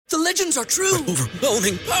The legends are true.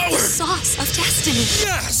 Overwhelming power! Sauce of destiny.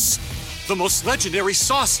 Yes! The most legendary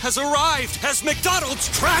sauce has arrived as McDonald's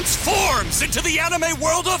transforms into the anime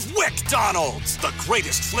world of WickDonald's. The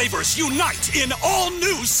greatest flavors unite in all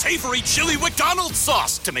new savory chili McDonald's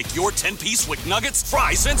sauce to make your 10-piece Wick Nuggets,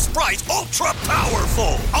 fries, and Sprite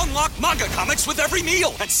ultra-powerful. Unlock manga comics with every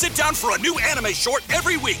meal and sit down for a new anime short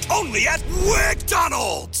every week only at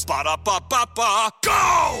WickDonald's. Ba-da-ba-ba-ba,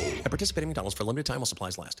 go! At participating McDonald's for a limited time while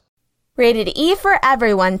supplies last. Rated E for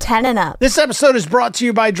everyone, 10 and up. This episode is brought to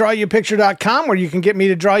you by DrawYouPicture.com, where you can get me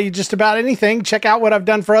to draw you just about anything. Check out what I've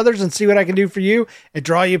done for others and see what I can do for you at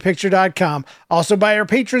DrawYouPicture.com. Also by our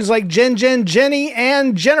patrons like Jenny,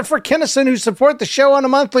 and Jennifer Kennison, who support the show on a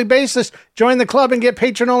monthly basis. Join the club and get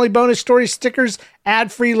patron-only bonus story stickers,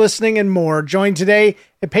 ad-free listening, and more. Join today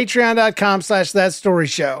at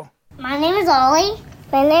Patreon.com/ThatStoryShow. My name is Ollie.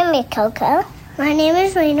 My name is Coco. My name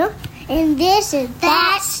is Reno. And this is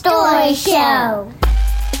That Story Show.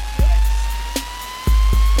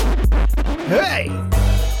 Hey!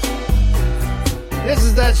 This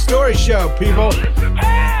is That Story Show, people.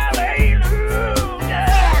 Hallelujah!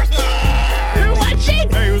 You're watching?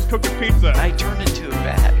 Hey, who's cooking pizza? I turned into a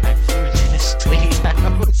bat. I flew into his tweet.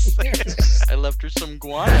 I left her some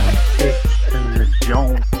guano.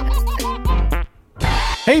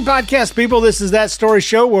 Hey, podcast people, this is That Story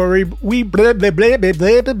Show, where we blah, blah, blah, blah,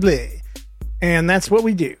 blah, blah, blah. And that's what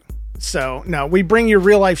we do. So, no, we bring your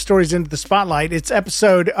real-life stories into the spotlight. It's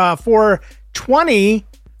episode 420,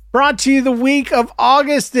 brought to you the week of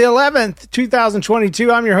August the 11th,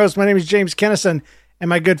 2022. I'm your host. My name is James Kennison, and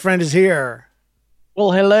my good friend is here.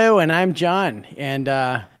 Well, hello, and I'm John. And,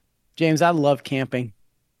 James, I love camping.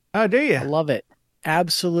 Oh, do you? I love it.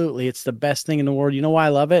 Absolutely. It's the best thing in the world. You know why I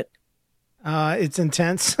love it? It's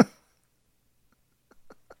intense.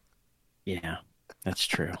 Yeah, that's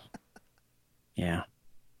true. Yeah,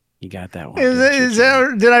 you got that one.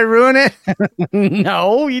 Did I ruin it?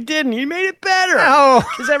 No, you didn't. You made it better. Oh,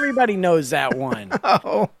 because everybody knows that one.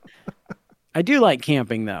 Oh, I do like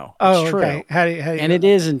camping though. Oh, it's true. Okay. How do you and it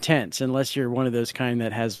is intense unless you're one of those kind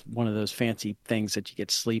that has one of those fancy things that you get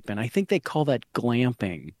sleep in. I think they call that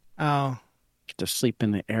glamping. Oh. To sleep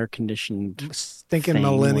in the air-conditioned thinking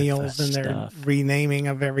millennials and their stuff. renaming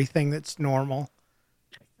of everything that's normal.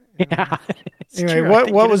 Yeah.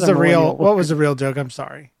 Anyway, what was the real joke? I'm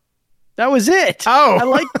sorry. That was it. Oh, I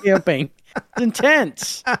like camping. It's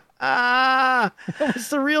intense. That was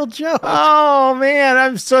the real joke. Oh man,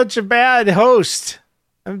 I'm such a bad host.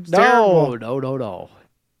 I'm terrible. No.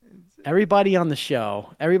 Everybody on the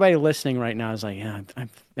show, everybody listening right now is like, yeah,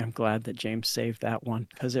 I'm glad that James saved that one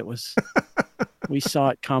because it was. We saw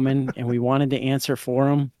it coming, and we wanted to answer for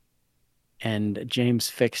him, and James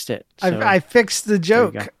fixed it. So, I fixed the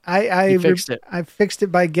joke. I fixed it. I fixed it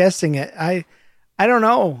by guessing it. I don't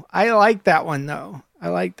know. I like that one though. I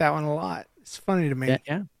like that one a lot. It's funny to me.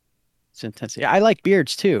 Yeah. It's intense. Yeah, I like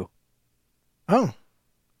beards too. Oh,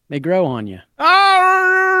 they grow on you.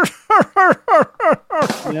 Oh,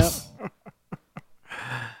 yep.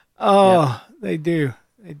 Oh, yep. They do.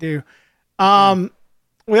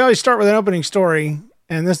 We always start with an opening story,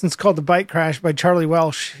 and this one's called The Bike Crash by Charlie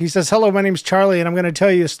Welsh. He says, hello, my name's Charlie, and I'm going to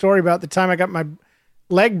tell you a story about the time I got my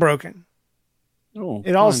leg broken. Oh,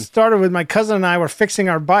 it all started with my cousin and I were fixing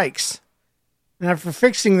our bikes. And after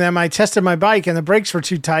fixing them, I tested my bike, and the brakes were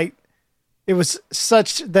too tight. It was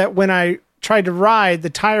such that when I tried to ride, the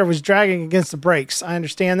tire was dragging against the brakes. I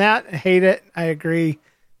understand that. I hate it. I agree.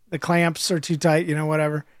 The clamps are too tight,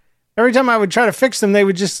 whatever. Every time I would try to fix them, they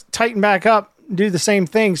would just tighten back up. Do the same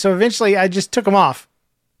thing. So eventually I just took them off.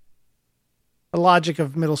 The logic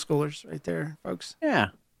of middle schoolers right there, folks.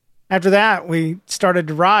 Yeah. After that, we started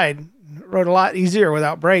to rode a lot easier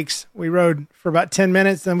without brakes. We rode for about 10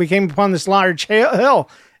 minutes. Then we came upon this large hill,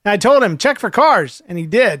 and I told him, check for cars. And he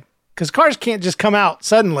did, because cars can't just come out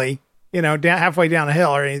suddenly, halfway down a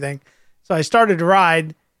hill or anything. So I started to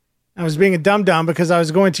ride. I was being a dum-dum because I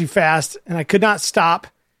was going too fast and I could not stop.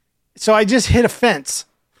 So I just hit a fence.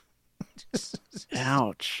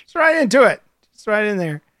 Ouch. Just right into it. Just right in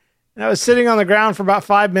there. And I was sitting on the ground for about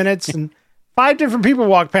 5 minutes, and 5 different people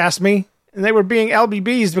walked past me, and they were being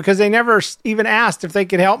LBBs because they never even asked if they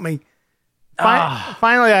could help me.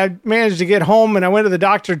 Finally, I managed to get home, and I went to the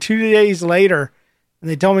doctor 2 days later, and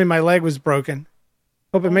they told me my leg was broken.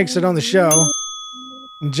 Hope it makes it on the show.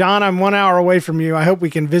 And John, I'm 1 hour away from you. I hope we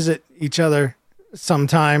can visit each other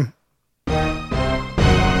sometime.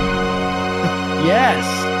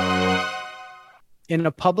 Yes. In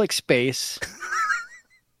a public space.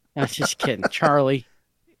 I was just kidding. Charlie,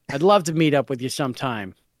 I'd love to meet up with you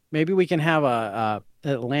sometime. Maybe we can have a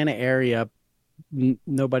Atlanta area.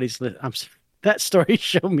 Nobody's. That Story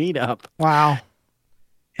Show meetup. Wow.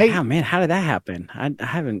 Hey, oh, man, how did that happen? I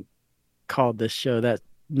haven't called this show that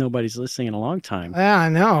nobody's listening in a long time. Yeah, I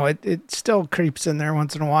know. It still creeps in there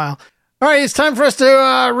once in a while. All right, it's time for us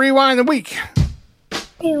to rewind the week.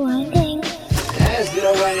 Rewinding.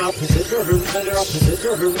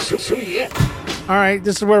 All right,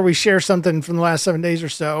 this is where we share something from the last 7 days or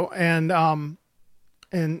so, and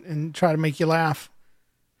try to make you laugh.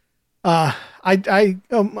 I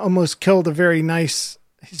almost killed a very nice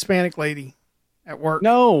Hispanic lady at work.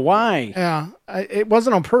 No, why? Yeah, it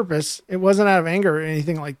wasn't on purpose. It wasn't out of anger or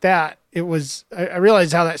anything like that. It was. I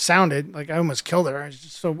realized how that sounded. Like I almost killed her. I was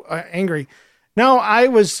just so angry. No, I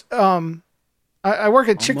was. I work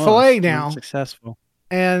at Chick-fil-A now. Successful.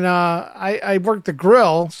 And I work the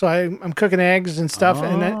grill, so I'm cooking eggs and stuff. Oh.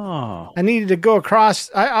 And I needed to go across.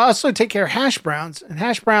 I also take care of hash browns, and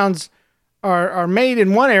hash browns are made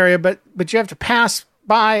in one area, but you have to pass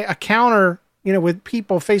by a counter, with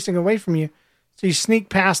people facing away from you. So you sneak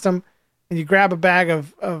past them, and you grab a bag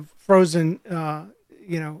of frozen,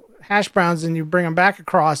 hash browns, and you bring them back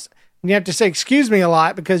across. And you have to say "excuse me" a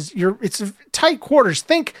lot because it's tight quarters.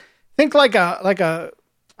 Think like a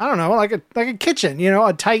I don't know, like a kitchen,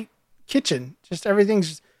 a tight kitchen. Just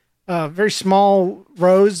everything's very small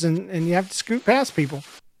rows, and you have to scoot past people.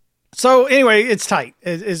 So anyway, it's tight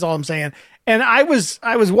is all I'm saying. And I was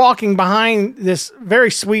walking behind this very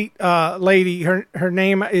sweet lady. Her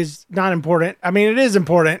name is not important. I mean, it is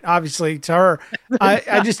important, obviously, to her.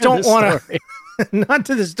 I just don't want to. Not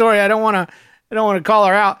to the story. I don't want to call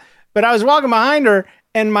her out. But I was walking behind her,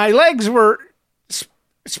 and my legs were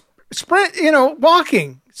sprint.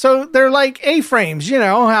 Walking. So they're like A-frames.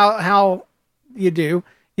 How you do.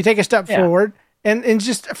 You take a step forward and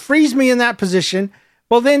just freeze me in that position.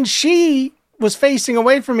 Well, then she was facing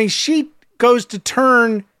away from me. She goes to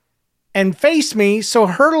turn and face me, so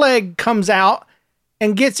her leg comes out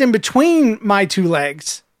and gets in between my two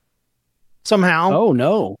legs somehow. Oh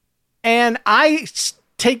no. And I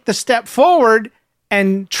take the step forward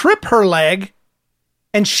and trip her leg,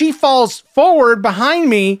 and she falls forward behind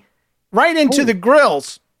me right into the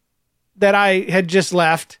grills that I had just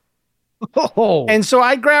left. Oh. And so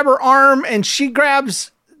I grab her arm, and she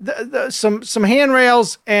grabs some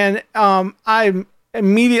handrails, and I'm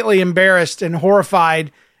immediately embarrassed and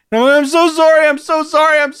horrified. And I'm like, I'm so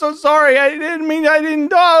sorry. I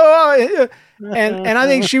didn't. And I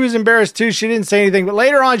think she was embarrassed too. She didn't say anything, but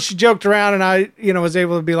later on she joked around, and I, was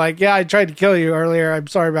able to be like, yeah, I tried to kill you earlier. I'm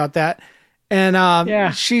sorry about that.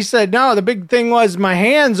 And she said, no, the big thing was my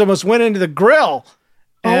hands almost went into the grill.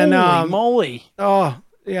 And holy moly. Oh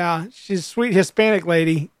yeah, she's a sweet Hispanic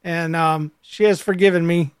lady, and she has forgiven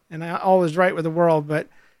me, and I always right with the world. But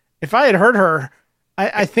if I had hurt her,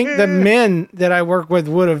 I think the men that I work with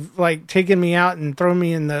would have taken me out and thrown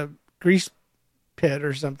me in the grease pit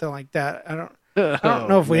or something like that. I don't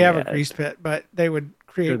know if we have a grease pit, but they would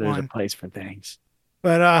create there's one. A place for things.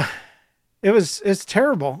 But it's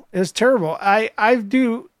terrible. It's terrible.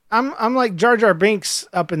 I'm like Jar Jar Binks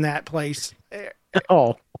up in that place.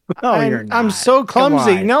 Oh, you're not. I'm so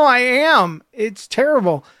clumsy. No, I am. It's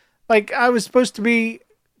terrible. Like I was supposed to be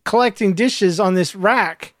collecting dishes on this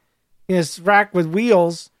rack. This rack with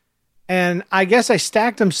wheels, and I guess I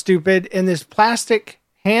stacked them stupid, and this plastic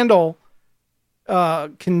handle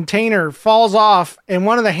container falls off, and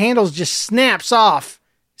one of the handles just snaps off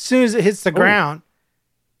as soon as it hits the ground.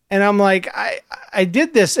 And I'm like, I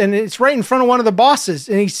did this, and it's right in front of one of the bosses,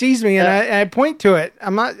 and he sees me, and I point to it.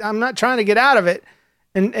 I'm not trying to get out of it.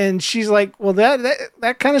 And she's like, well,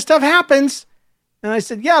 that kind of stuff happens. And I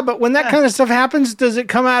said, yeah, but when that kind of stuff happens, does it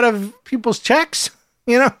come out of people's checks?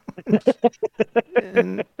 And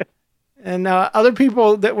other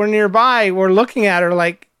people that were nearby were looking at her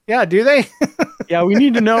like, yeah, do they? Yeah, we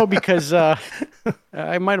need to know because I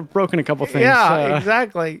might have broken a couple things. Yeah,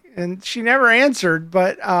 exactly. And she never answered,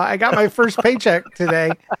 but I got my first paycheck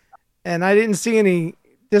today, and I didn't see any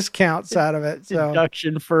discounts out of it. So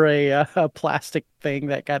deduction for a plastic thing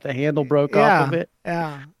that got the handle broke off of it.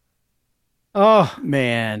 Yeah. Oh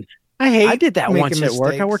man, I did that once mistakes. at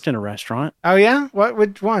work. I worked in a restaurant. Oh yeah,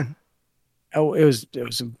 which one? Oh, it was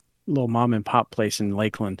a little mom and pop place in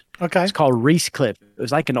Lakeland. Okay, it's called Reese Cliff. It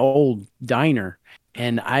was like an old diner,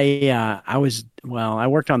 and I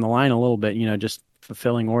worked on the line a little bit, just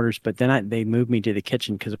fulfilling orders. But then they moved me to the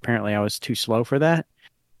kitchen because apparently I was too slow for that.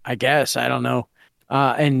 I guess I don't know.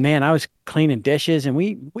 And man, I was cleaning dishes, and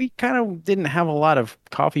we kind of didn't have a lot of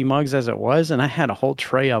coffee mugs as it was, and I had a whole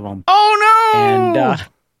tray of them. Oh no! And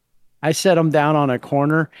I set them down on a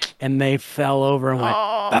corner, and they fell over and went.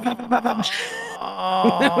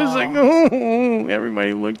 I was like, oh!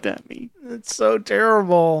 Everybody looked at me. It's so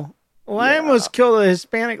terrible. Well, I almost killed a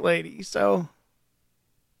Hispanic lady, so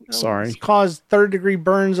Sorry. it's caused 3rd-degree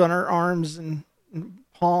burns on her arms and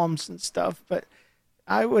palms and stuff. But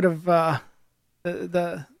I would have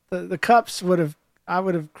the cups would have. I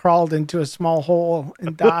would have crawled into a small hole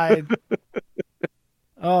and died.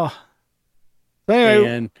 Oh. So anyway,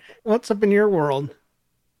 And what's up in your world?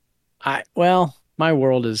 My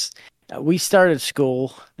world is, we started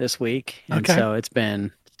school this week, and so it's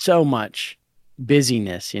been so much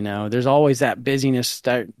busyness. There's always that busyness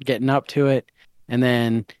start getting up to it, and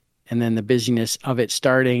then the busyness of it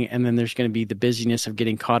starting, and then there's going to be the busyness of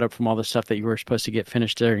getting caught up from all the stuff that you were supposed to get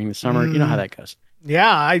finished during the summer. You know how that goes. Yeah,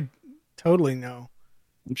 I totally know.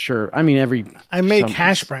 I'm sure. I mean, I make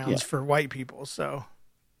hash browns for white people, so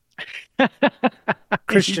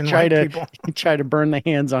Christian white people. You try to burn the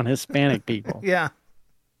hands on Hispanic people. Yeah.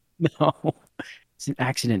 No,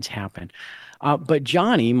 accidents happen. But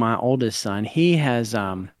Johnny, my oldest son, he has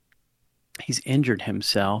he's injured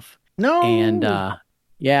himself. No. And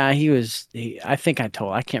yeah, I think I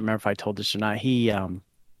can't remember if I told this or not. He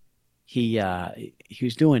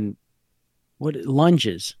was doing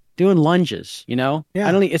lunges. Doing lunges, Yeah.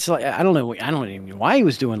 I don't even know why he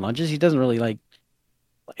was doing lunges. He doesn't really like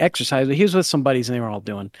exercise, but he was with some buddies and they were all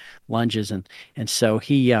doing lunges, and so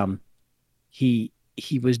he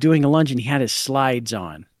was doing a lunge and he had his slides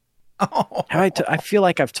on. Oh. I feel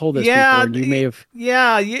like I've told this before, and you may have.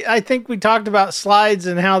 Yeah, I think we talked about slides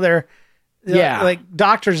and how they're like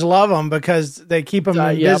doctors love them because they keep them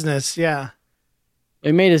in business. Yeah.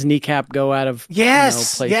 It made his kneecap go out of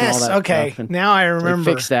place and all that okay. stuff, Now I remember.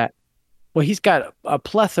 Fix that. Well, he's got a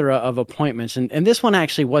plethora of appointments, and this one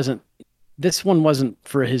actually wasn't. This one wasn't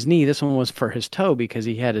for his knee. This one was for his toe because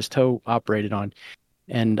he had his toe operated on,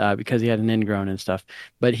 and because he had an ingrown and stuff.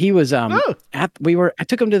 But he was I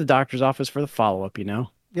took him to the doctor's office for the follow up.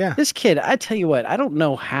 Yeah. This kid, I tell you what, I don't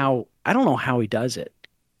know how he does it.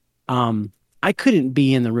 I couldn't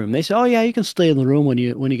be in the room. They said, "Oh yeah, you can stay in the room when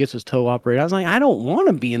he gets his toe operated." I was like, "I don't want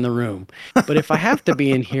to be in the room, but if I have to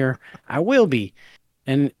be in here, I will be."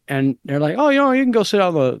 And they're like, "Oh, you can go sit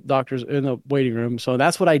out in the waiting room." So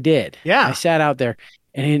that's what I did. Yeah, I sat out there,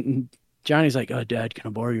 and Johnny's like, "Oh, Dad, can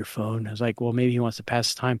I borrow your phone?" I was like, "Well, maybe he wants to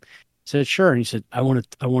pass the time." I said, "Sure." And he said, "I want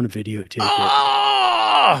to videotape it.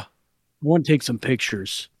 I want to take some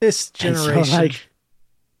pictures." This generation,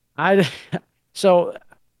 so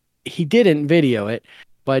he didn't video it,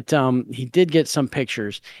 but he did get some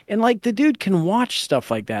pictures. And like the dude can watch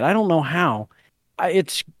stuff like that. I don't know how.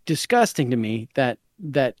 It's disgusting to me that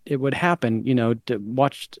it would happen, to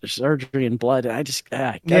watch surgery and blood. I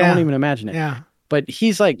don't even imagine it. Yeah. But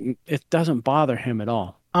he's like, it doesn't bother him at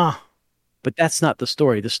all. But that's not the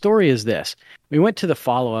story. The story is this. We went to the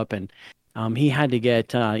follow-up and he had to get,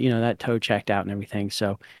 that toe checked out and everything.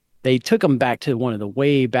 So they took him back to one of the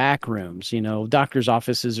way back rooms. Doctors'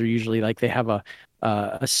 offices are usually like they have a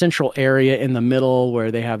central area in the middle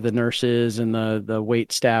where they have the nurses and the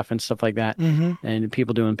wait staff and stuff like that, and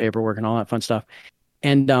people doing paperwork and all that fun stuff.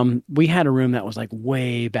 And we had a room that was like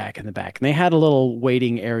way back in the back, and they had a little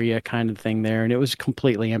waiting area kind of thing there, and it was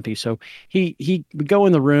completely empty. So he would go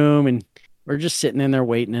in the room, and we're just sitting in there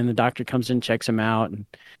waiting, and the doctor comes in, checks him out,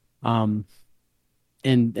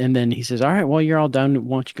 and then he says, "All right, well, you're all done.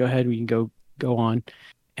 Why don't you go ahead? We can go on."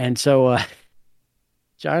 And so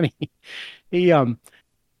Johnny, he's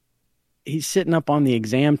sitting up on the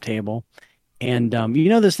exam table, and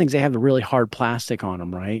those things, they have the really hard plastic on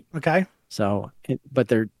them, right? Okay. So, but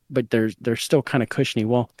they're still kind of cushiony.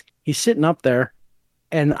 Well, he's sitting up there,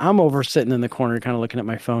 and I'm over sitting in the corner, kind of looking at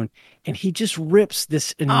my phone, and he just rips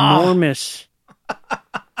this enormous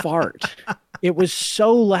fart. It was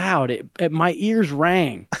so loud, my ears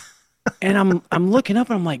rang, and I'm looking up,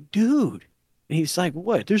 and I'm like, "Dude." And he's like,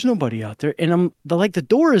 "What? There's nobody out there." And the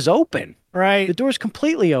door is open. Right. The door's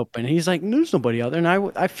completely open. And he's like, "There's nobody out there."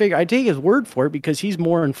 And I figure I take his word for it because he's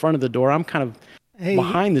more in front of the door. I'm kind of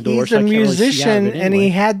behind the door. He's a musician, and he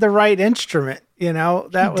had the right instrument.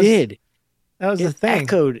 That was the thing.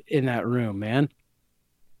 Echoed in that room, man.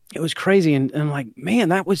 It was crazy. And I'm like, man,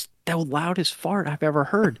 that was the loudest fart I've ever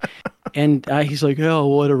heard. And he's like, "Oh,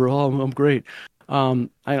 whatever. I'm great." He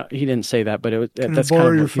didn't say that, but that's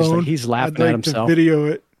kind of what he's laughing at himself. To video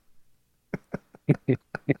it.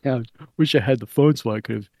 I wish I had the phone so I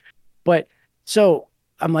could have. But so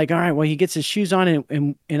I'm like, all right, well, he gets his shoes on,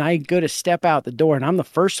 and I go to step out the door, and I'm the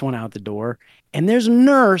first one out the door, and there's a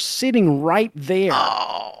nurse sitting right there,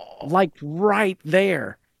 like right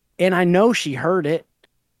there, and I know she heard it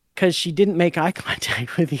because she didn't make eye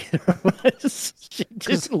contact with either of us. She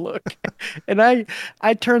just looked, and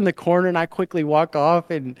I turned the corner and I quickly walk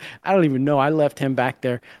off, and I don't even know. I left him back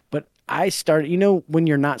there, but I started, you know, when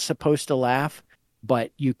you're not supposed to laugh,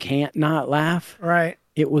 but you can't not laugh. Right.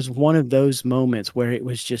 It was one of those moments where it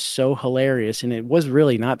was just so hilarious, and it was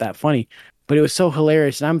really not that funny, but it was so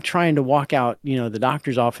hilarious. And I'm trying to walk out, you know, the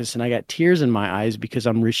doctor's office, and I got tears in my eyes because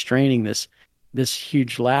I'm restraining this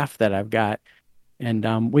huge laugh that I've got.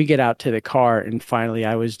 And we get out to the car, and finally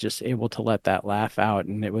I was just able to let that laugh out,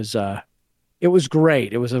 and it was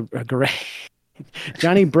great. It was a great.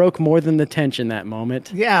 Johnny broke more than the tension that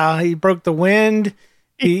moment. Yeah, he broke the wind.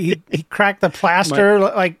 He cracked the plaster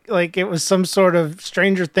like it was some sort of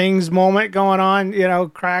Stranger Things moment going on. You know,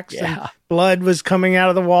 cracks and blood was coming out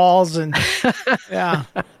of the walls, and yeah.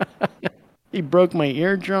 He broke my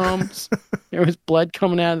eardrums. There was blood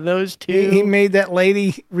coming out of those too. He made that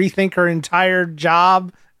lady rethink her entire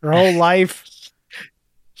job, her whole life.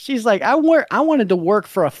 She's like, I wanted to work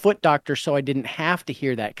for a foot doctor so I didn't have to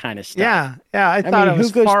hear that kind of stuff. Yeah. I thought it was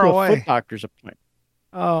who goes far to away. A foot doctor's appointment?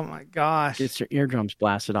 Oh my gosh! Gets their eardrums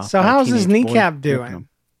blasted off. So how's his kneecap doing?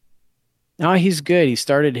 Oh, he's good. He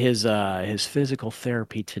started his physical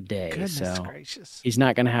therapy today. Goodness so gracious! He's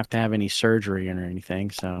not going to have any surgery or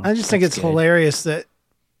anything. So I just think it's hilarious that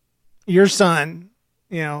your son,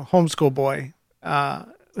 you know, homeschool boy,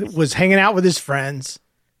 was hanging out with his friends,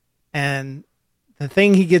 and the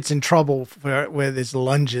thing he gets in trouble with is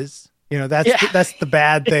lunges. You know, that's the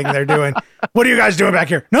bad thing they're doing. What are you guys doing back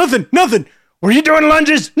here? Nothing. Were you doing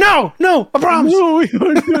lunges? No, I promise. No,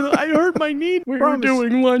 I hurt my knee. We were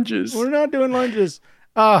doing lunges. We're not doing lunges.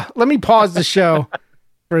 Let me pause the show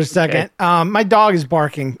for a second. Okay. My dog is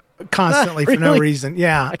barking constantly for no reason.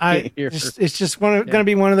 Yeah, it's just going to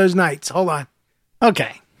be one of those nights. Hold on.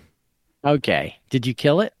 Okay. Did you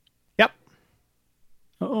kill it? Yep.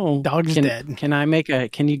 Oh, dog's dead.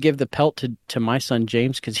 Can you give the pelt to my son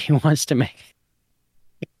James because he wants to make?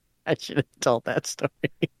 I should have told that story.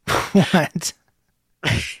 What?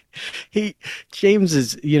 James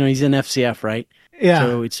is, you know, he's in FCF, right? Yeah.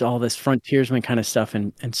 So it's all this frontiersman kind of stuff,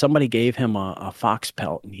 and somebody gave him a fox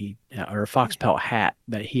pelt, or a fox pelt hat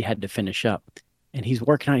that he had to finish up, and he's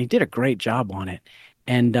working on. He did a great job on it,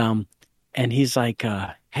 and he's like,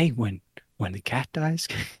 "Hey, when the cat dies,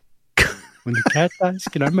 can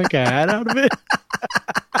I make a hat out of it?"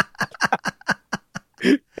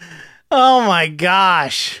 Oh my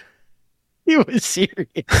gosh. He was serious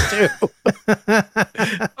too.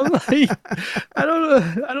 I'm like, I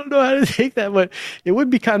don't know how to take that, but it would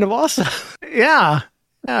be kind of awesome. Yeah.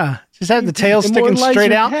 Just have the tail sticking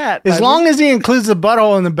straight out. As long as he includes the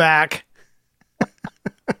butthole in the back.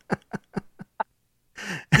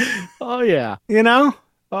 Oh yeah. You know?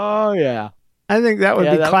 Oh yeah. I think that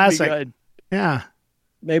would be classic. Would be good. Yeah.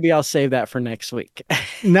 Maybe I'll save that for next week.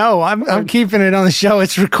 No, I'm keeping it on the show.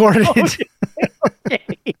 It's recorded. Okay.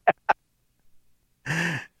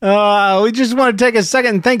 We just want to take a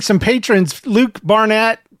second and thank some patrons. Luke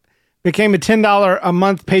Barnett became a $10 a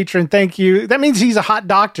month patron. Thank you. That means he's a hot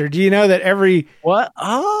doctor. Do you know that every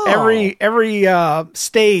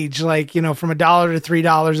stage, like, you know, from $1 to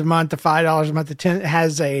 $3 a month to $5 a month to 10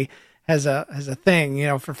 has a thing, you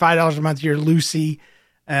know, for $5 a month, you're Lucy,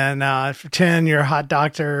 and for 10 you're a hot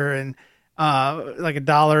doctor, and like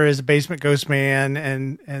 $1 is a basement ghost man,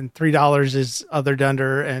 and $3 is other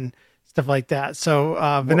dunder and stuff like that. So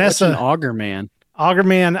Vanessa, what's an auger man? Auger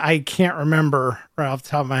man, I can't remember right off the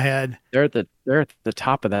top of my head. They're at the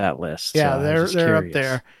top of that list. Yeah, so they're up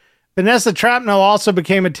there. Vanessa Trapnell also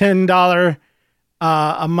became a $10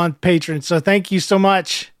 a month patron. So thank you so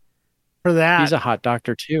much for that. He's a hot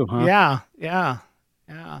doctor too, huh? Yeah.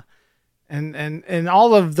 And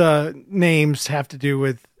all of the names have to do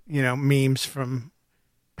with, you know, memes from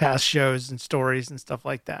past shows and stories and stuff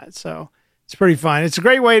like that. So it's pretty fun. It's a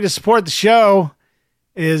great way to support the show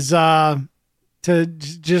is to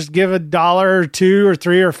just give $1 or $2 or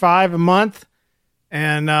 $3 or $5 a month.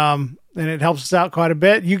 And it helps us out quite a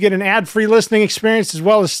bit. You get an ad-free listening experience as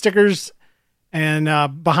well as stickers and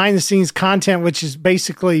behind the scenes content, which is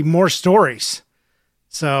basically more stories.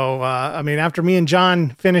 So, I mean, after me and John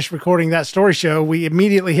finished recording that story show, we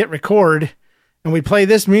immediately hit record and we play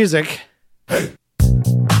this music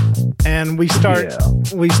and we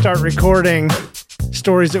start recording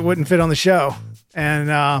stories that wouldn't fit on the show. And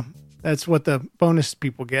that's what the bonus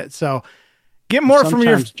people get. So get more from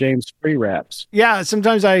your James free raps. Yeah.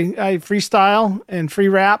 Sometimes I freestyle and free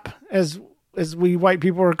rap as we white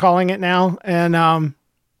people are calling it now. And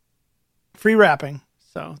free rapping.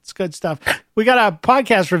 So it's good stuff. We got a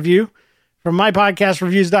podcast review from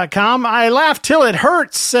mypodcastreviews.com. I laugh till it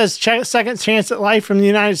hurts, says Second Chance at Life from the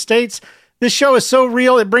United States. This show is so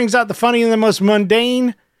real. It brings out the funny and the most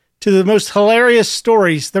mundane to the most hilarious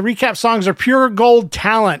stories. The recap songs are pure gold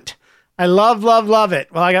talent. I love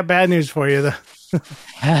it. Well, I got bad news for you.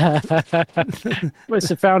 Must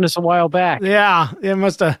have found us a while back. Yeah, it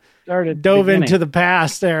must have dove into the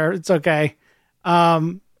past there. It's okay.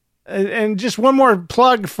 And just one more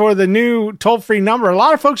plug for the new toll-free number. A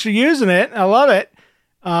lot of folks are using it. I love it.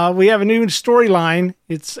 We have a new storyline.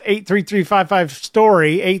 It's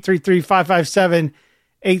 833-55-STORY,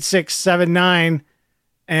 833-557-8679.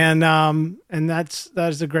 And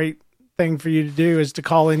that's a great thing for you to do, is to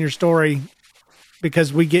call in your story,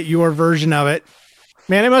 because we get your version of it.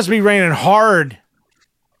 Man, it must be raining hard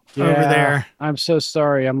over there. I'm so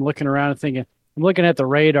sorry. I'm looking around and thinking, I'm looking at the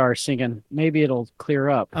radar thinking maybe it'll clear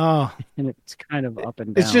up. Oh, and it's kind of up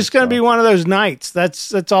and down. It's just going to be one of those nights.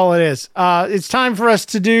 That's all it is. It's time for us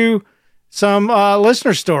to do some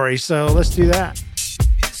listener stories. So let's do that.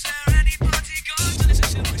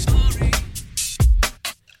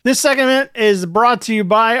 This segment is brought to you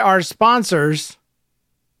by our sponsors.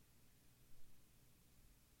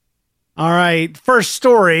 All right. First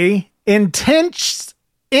story: intense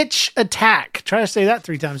itch attack. Try to say that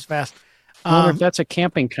 3 times fast. I wonder if that's a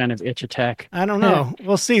camping kind of itch attack. I don't know.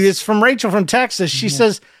 We'll see. It's from Rachel from Texas. She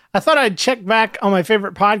says, I thought I'd check back on my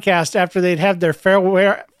favorite podcast after they'd had their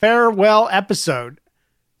farewell episode.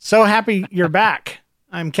 So happy you're back.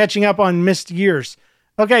 I'm catching up on missed years.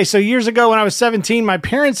 Okay, so years ago when I was 17, my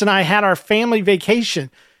parents and I had our family vacation.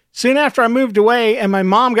 Soon after I moved away and my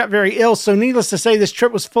mom got very ill, so needless to say, this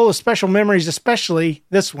trip was full of special memories, especially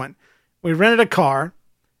this one. We rented a car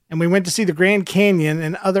and we went to see the Grand Canyon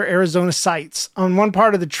and other Arizona sights. On one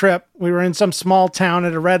part of the trip, we were in some small town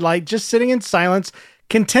at a red light, just sitting in silence,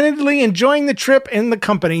 contentedly enjoying the trip and the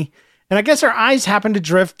company. And I guess our eyes happened to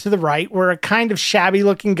drift to the right, where a kind of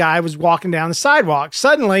shabby-looking guy was walking down the sidewalk.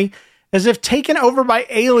 Suddenly, as if taken over by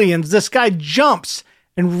aliens, this guy jumps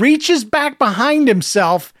and reaches back behind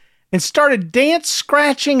himself and started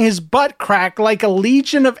scratching his butt crack like a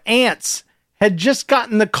legion of ants had just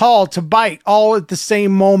gotten the call to bite all at the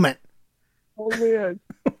same moment. Oh, man.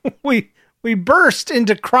 We burst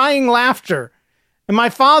into crying laughter, and my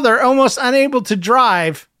father, almost unable to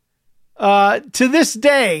drive, to this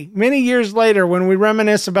day, many years later, when we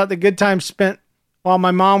reminisce about the good times spent while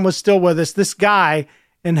my mom was still with us, this guy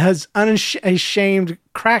and his unashamed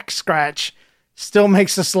crack scratch still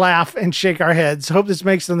makes us laugh and shake our heads. Hope this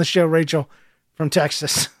makes it on the show, Rachel from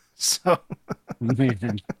Texas. So,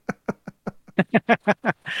 man.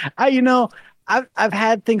 I've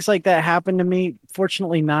had things like that happen to me.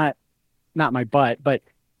 Fortunately, not my butt, but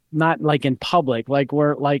not like in public, like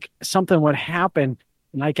where like something would happen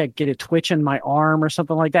and I could get a twitch in my arm or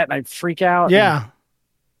something like that, and I'd freak out. Yeah.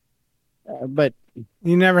 But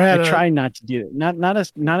you never had. I try not to do it. Not a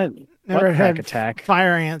never had attack.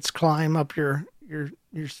 Fire ants climb up your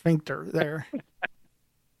sphincter there.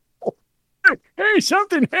 Hey,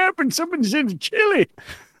 something happened. Someone's in chili.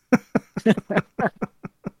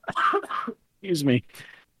 Excuse me.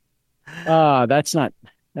 That's not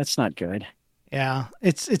good. Yeah,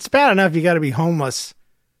 it's bad enough you got to be homeless,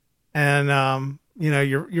 and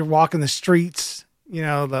you're walking the streets. You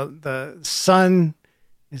know, the sun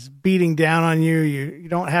is beating down on you. You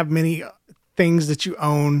don't have many things that you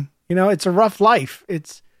own. You know, it's a rough life.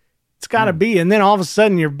 It's got to be, and then all of a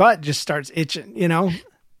sudden your butt just starts itching. You know,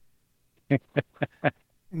 and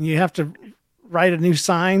you have to write a new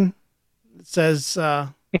sign that says,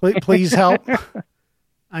 please help.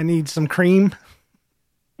 I need some cream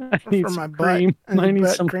for my butt. I need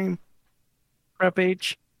some cream. Prep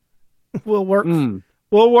H. We'll work.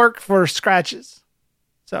 We'll work for scratches.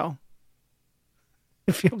 So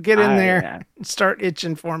if you'll get in there and start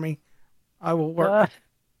itching for me, I will work.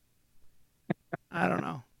 I don't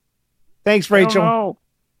know. Thanks, Rachel.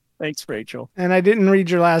 Thanks, Rachel. And I didn't read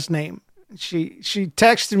your last name. She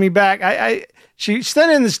texted me back. She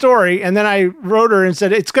sent in the story, and then I wrote her and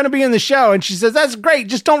said, it's going to be in the show. And she says, that's great.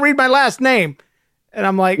 Just don't read my last name. And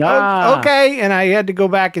I'm like, okay. And I had to go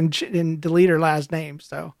back and delete her last name.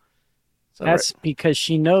 So that's because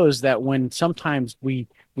she knows that when sometimes we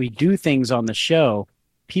do things on the show,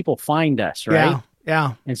 people find us, right?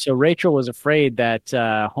 Yeah. And so Rachel was afraid that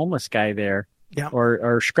homeless guy there,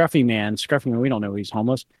 or Scruffy Man, we don't know he's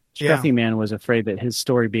homeless. Scruffy Man was afraid that his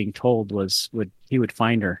story being told he would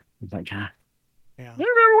find her. He's like, Yeah. I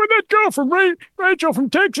remember when that girl from Rachel from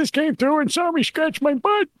Texas came through and saw me scratch my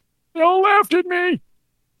butt. They all laughed at me.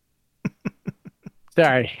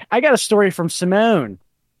 Sorry. I got a story from Simone.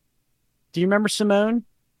 Do you remember Simone?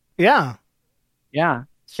 Yeah. Yeah.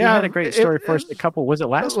 She had a great story for us. Was it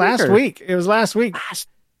last week? It was last week. Last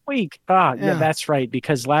week. Yeah, that's right.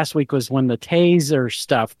 Because last week was when the taser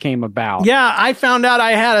stuff came about. Yeah, I found out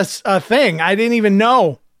I had a thing. I didn't even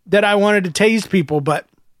know that I wanted to tase people, but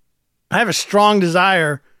I have a strong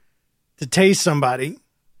desire to tase somebody.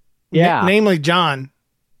 Yeah. Namely John.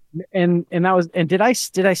 And did I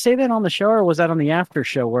say that on the show, or was that on the after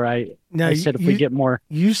show where I said if we get more?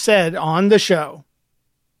 You said on the show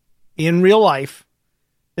in real life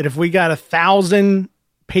that if we got 1,000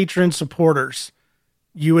 patron supporters,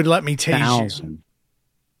 you would let me tase you.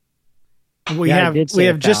 We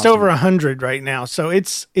have just over 100 right now. So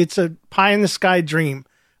it's a pie in the sky dream,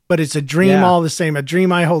 but it's a dream all the same, a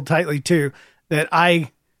dream I hold tightly too, that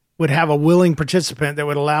I would have a willing participant that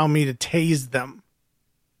would allow me to tase them.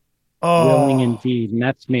 Oh, willing indeed. And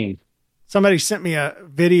that's me. Somebody sent me a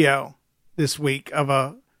video this week of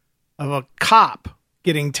a cop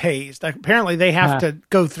getting tased. Apparently they have to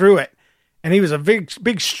go through it. And he was a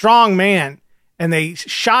big, strong man, and they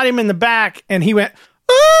shot him in the back, and he went,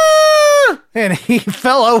 "Ah!" and he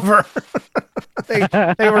fell over. they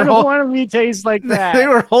were I don't want to be tased like that. They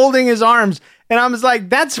were holding his arms, and I was like,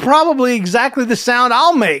 "That's probably exactly the sound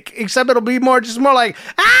I'll make, except it'll be more like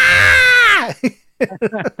ah."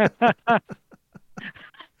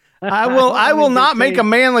 I will not make a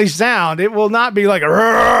manly sound. It will not be like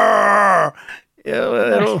a.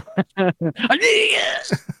 It'll.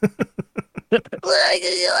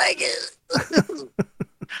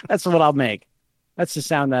 That's what I'll make. That's the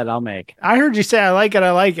sound that I'll make. I heard you say, I like it.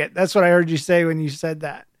 I like it. That's what I heard you say when you said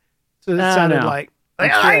that. So it sounded like, I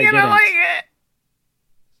like it. I like it.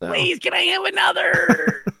 So. Please, can I have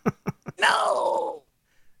another? No.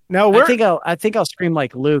 No, I think I'll scream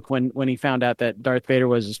like Luke when he found out that Darth Vader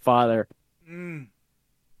was his father. Yeah.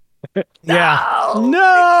 No.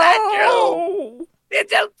 No.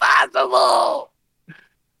 It's impossible.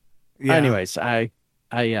 Yeah. Anyways, I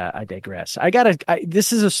digress.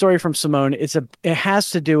 This is a story from Simone. It has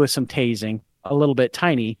to do with some tasing, a little bit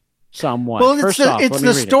tiny, somewhat. Well, it's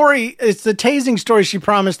the tasing story she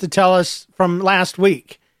promised to tell us from last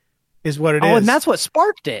week, is what it is. Oh, and that's what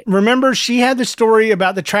sparked it. Remember, she had the story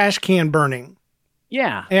about the trash can burning.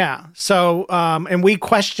 Yeah. Yeah. So, and we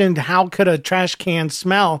questioned how could a trash can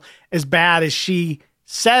smell as bad as she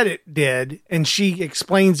said it did, and she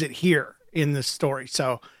explains it here in this story.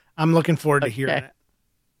 So I'm looking forward to hearing it.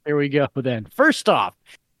 Here we go then. First off,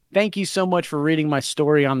 thank you so much for reading my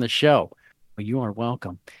story on the show. Well, you are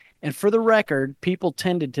welcome. And for the record, people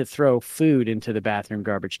tended to throw food into the bathroom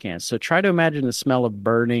garbage cans. So try to imagine the smell of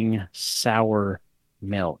burning sour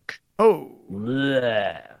milk. Oh.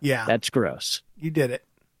 Blech. Yeah. That's gross. You did it.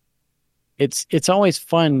 It's always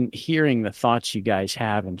fun hearing the thoughts you guys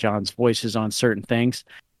have and John's voices on certain things.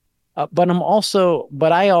 But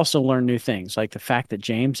I also learn new things, like the fact that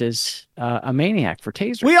James is a maniac for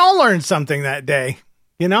tasers. We all learned something that day.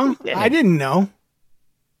 You know, I didn't know.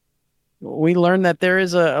 We learned that there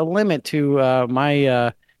is a limit to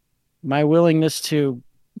my willingness to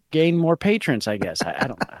gain more patrons, I guess. I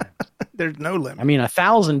don't know. There's no limit. I mean,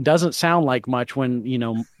 1,000 doesn't sound like much when,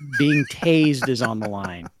 being tased is on the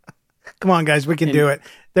line. Come on, guys, we can do it.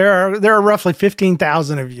 There are roughly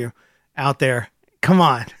 15,000 of you out there. Come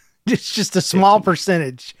on. It's just a small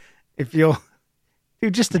percentage. If you'll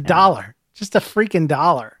do just $1, just a freaking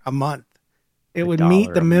 $1 a month, it would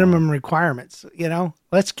meet the minimum requirements.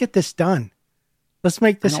 Let's get this done. Let's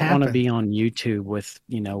make this happen. I don't want to be on YouTube with,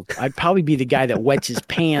 I'd probably be the guy that wets his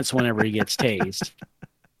pants whenever he gets tased.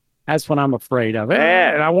 That's what I'm afraid of.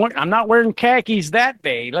 I'm not wearing khakis that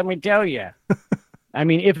day. Let me tell you. I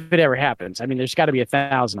mean, if it ever happens, there's got to be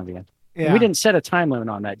 1,000 of you. Yeah. We didn't set a time limit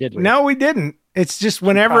on that, did we? No, we didn't. It's just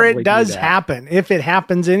whenever it does happen. If it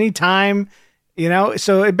happens anytime,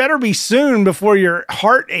 so it better be soon before your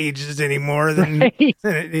heart ages any more than it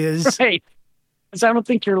is. Right. Because I don't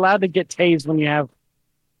think you're allowed to get tased when you have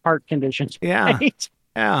heart conditions. Yeah. Right?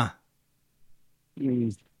 Yeah.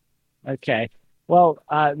 Okay. Well,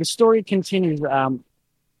 the story continues.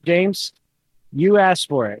 James, you asked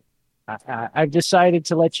for it. I've decided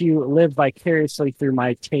to let you live vicariously through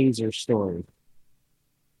my taser story.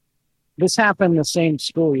 This happened the same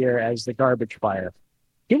school year as the garbage fire.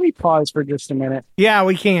 Can we pause for just a minute? Yeah,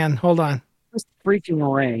 we can. Hold on. This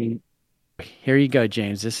freaking rain. Here you go,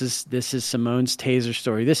 James. This is Simone's taser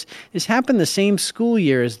story. This happened the same school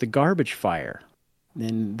year as the garbage fire.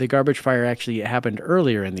 And the garbage fire actually happened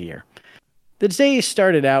earlier in the year. The day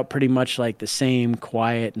started out pretty much like the same,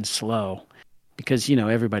 quiet and slow, because,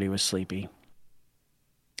 everybody was sleepy.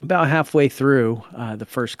 About halfway through the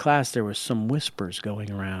first class, there was some whispers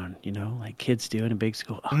going around, like kids do in a big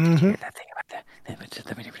school. Oh, did you hear that thing about that?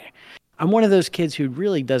 I'm one of those kids who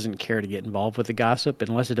really doesn't care to get involved with the gossip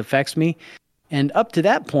unless it affects me. And up to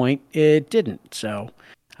that point, it didn't. So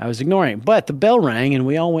I was ignoring it. But the bell rang and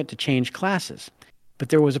we all went to change classes. But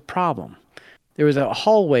there was a problem. there was a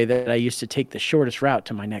hallway that I used to take the shortest route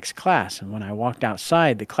to my next class. And when I walked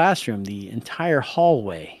outside the classroom, the entire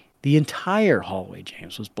hallway,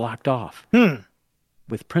 James, was blocked off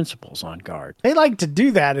with principals on guard. They like to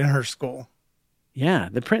do that in her school. Yeah.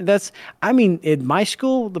 In my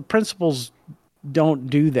school, the principals don't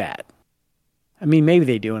do that. I mean, maybe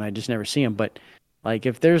they do, and I just never see them. But like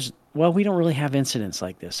if we don't really have incidents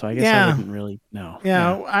like this. So I guess I wouldn't really know.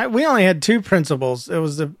 Yeah. We only had 2 principals. It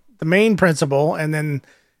was the main principal and then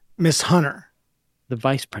Miss Hunter. The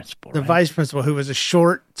vice principal. The vice principal, who was a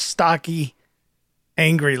short, stocky,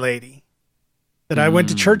 angry lady that I went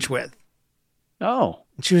to church with. Oh.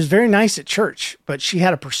 She was very nice at church, but she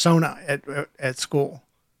had a persona at school.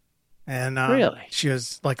 And really? She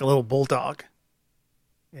was like a little bulldog.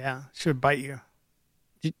 Yeah, she would bite you.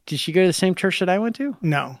 Did she go to the same church that I went to?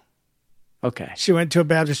 No. Okay. She went to a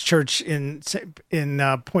Baptist church in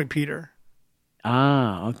Point Peter.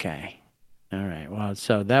 Ah, okay. All right. Well,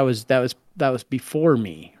 so that was before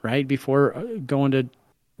me, right? Before going to,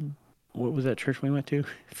 what was that church we went to?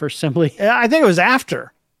 First Assembly? Yeah, I think it was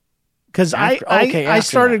after. Because I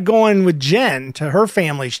started going with Jen to her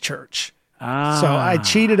family's church. Ah. So I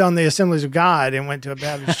cheated on the Assemblies of God and went to a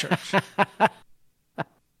Baptist church.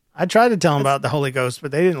 I tried to tell them about the Holy Ghost,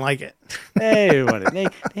 but they didn't like it.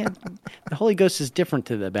 The Holy Ghost is different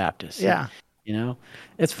to the Baptists. Yeah. You know,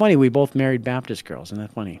 it's funny. We both married Baptist girls. Isn't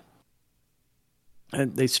that funny?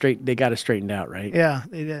 And they got it straightened out, right? Yeah,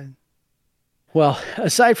 they did. Well,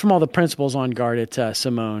 aside from all the principals on guard at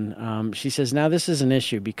Simone, she says, now this is an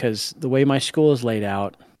issue because the way my school is laid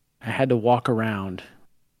out, I had to walk around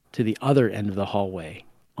to the other end of the hallway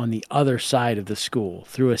on the other side of the school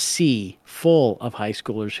through a sea full of high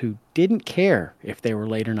schoolers who didn't care if they were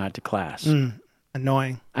late or not to class.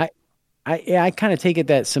 Annoying. I kind of take it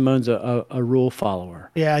that Simone's a rule follower.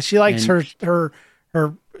 Yeah, she likes her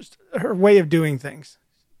way of doing things.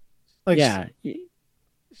 Like, yeah.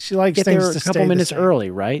 She likes get things there to a couple minutes early,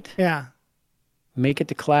 right? Yeah. Make it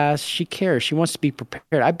to class. She cares. She wants to be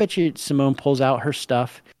prepared. I bet you Simone pulls out her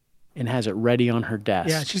stuff and has it ready on her desk.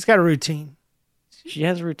 Yeah, she's got a routine. She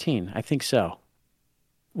has a routine. I think so.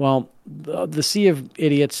 Well, the sea of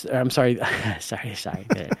idiots, I'm sorry. sorry.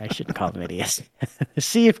 I shouldn't call them idiots. The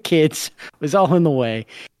sea of kids was all in the way,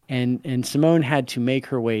 and Simone had to make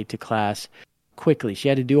her way to class quickly. She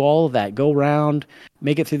had to do all of that, go around,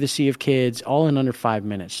 make it through the sea of kids, all in under 5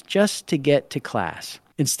 minutes, just to get to class,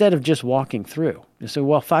 instead of just walking through.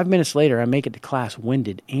 So, 5 minutes later, I make it to class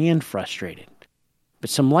winded and frustrated. But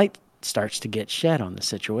some light starts to get shed on the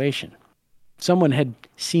situation. Someone had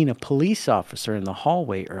seen a police officer in the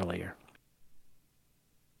hallway earlier.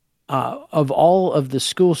 Of all of the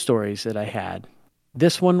school stories that I had,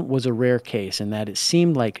 this one was a rare case in that it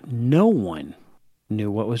seemed like no one knew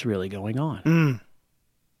what was really going on.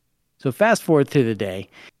 So fast forward to the day,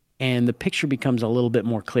 and the picture becomes a little bit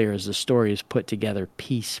more clear as the story is put together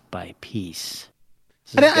piece by piece.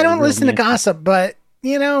 I don't listen to gossip, but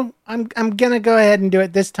I'm gonna go ahead and do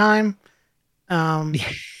it this time. Well,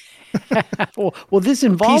 this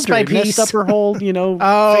involved piece by her. It messed up her whole, feng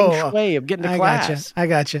shui of getting to class. I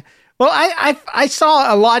gotcha. Well, I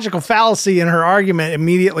saw a logical fallacy in her argument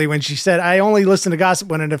immediately when she said, I only listen to gossip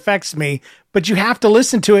when it affects me, but you have to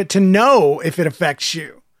listen to it to know if it affects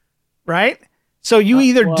you, right? So you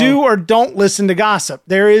either do or don't listen to gossip.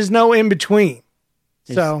 There is no in between.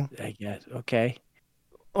 So I guess, okay.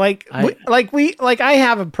 I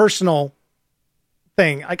have a personal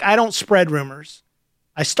thing. Like, I don't spread rumors.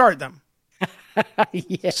 I start them.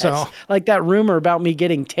 Yes. So, like that rumor about me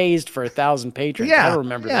getting tased for 1,000 patrons. Yeah, I don't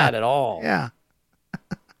remember that at all. Yeah.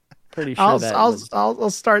 Pretty sure I'll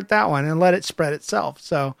start that one and let it spread itself.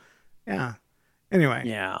 So, yeah. Anyway.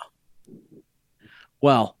 Yeah.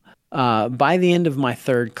 Well, by the end of my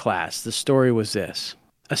third class, the story was this.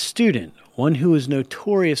 A student, one who was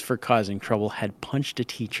notorious for causing trouble, had punched a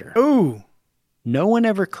teacher. Ooh. No one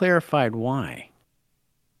ever clarified why.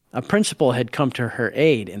 A principal had come to her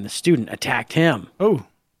aid, and the student attacked him. Oh.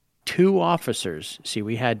 2 officers, see,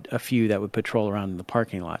 we had a few that would patrol around in the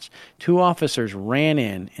parking lots. 2 officers ran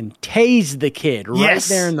in and tased the kid right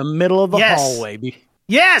there in the middle of the hallway.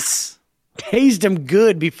 Yes! Tased him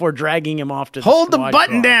good before dragging him off to the Hold the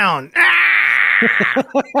button car. down.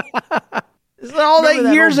 This is all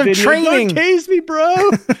that years of training. Don't tase me, bro.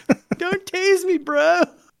 Don't tase me, bro.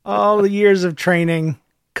 All the years of training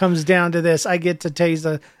comes down to this. I get to tase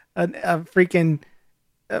a freaking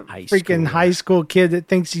high school kid that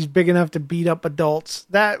thinks he's big enough to beat up adults.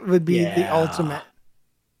 That would be the ultimate.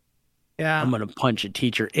 Yeah. I'm going to punch a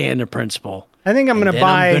teacher and a principal. I think I'm going to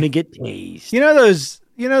I'm going to get tased. You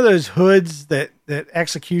know those hoods that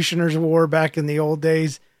executioners wore back in the old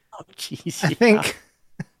days Oh, jeez.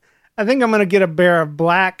 I think I'm going to get a pair of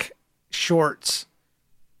black shorts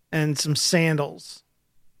and some sandals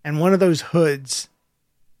and one of those hoods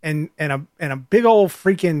and a big old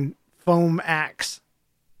freaking foam axe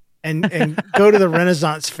and go to the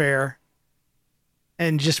Renaissance Fair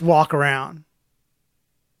and just walk around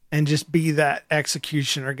and just be that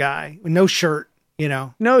executioner guy with no shirt,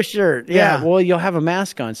 No shirt. Yeah. Well, you'll have a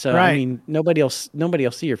mask on, so Right. I mean, nobody will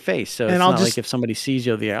see your face. So And it's I'll not just- like if somebody sees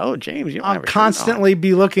you, they're oh, James, you don't I'll have a shirt constantly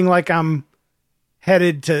be looking like I'm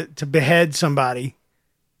headed to behead somebody.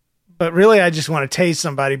 But really, I just want to tase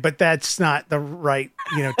somebody, but that's not the right,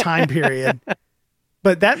 time period.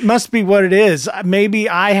 But that must be what it is. Maybe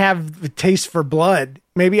I have the taste for blood.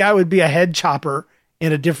 Maybe I would be a head chopper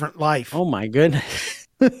in a different life. on. Oh my goodness.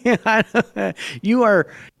 You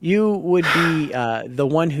would be the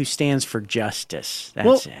one who stands for justice.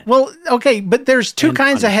 That's it. Well, okay, but there's two And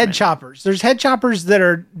kinds of head punishment. choppers. There's head choppers that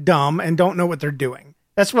are dumb and don't know what they're doing.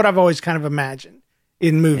 That's what I've always kind of imagined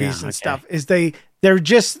in movies Yeah, and okay. stuff. Is they're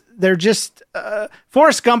just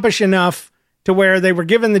Forrest Gumpish enough to where they were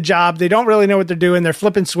given the job. They don't really know what they're doing. They're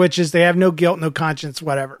flipping switches. They have no guilt, no conscience,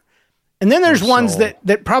 whatever. And then there's No ones soul.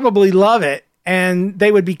 that probably love it and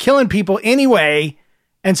they would be killing people anyway.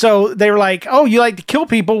 And so they were like, oh, you like to kill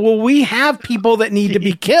people? Well, we have people that need to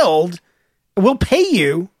be killed. We'll pay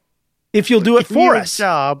you if you'll do it for us.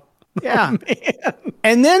 Job. Yeah.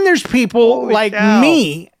 And then there's people Holy like cow.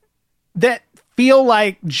 me that feel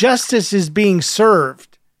like justice is being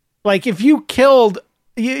served. Like if you killed,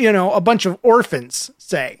 a bunch of orphans,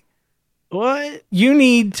 say, What? you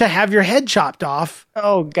need to have your head chopped off.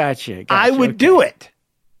 Oh, gotcha. I would do it.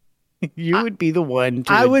 You would be the one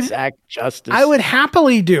to I would- exact justice. I would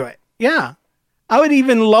happily do it. Yeah. I would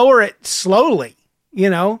even lower it slowly,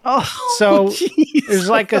 Oh, So jeez. there's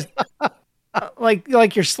like a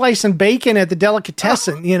like you're slicing bacon at the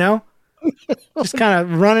delicatessen, just kind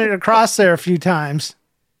of run it across there a few times.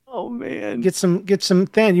 Oh man. Get some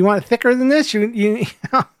thin. You want it thicker than this? You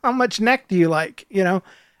how much neck do you like?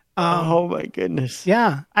 Oh my goodness.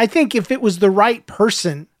 Yeah. I think if it was the right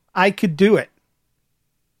person, I could do it.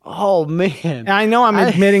 Oh man. And I know I'm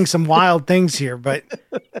admitting some wild things here, but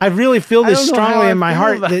I really feel I this don't know how strongly I in my feel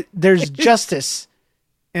heart about that there's justice.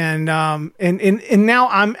 And now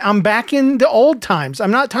I'm back in the old times.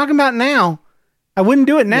 I'm not talking about now. I wouldn't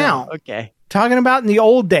do it now. Yeah, okay. Talking about in the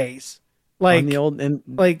old days. Like On the old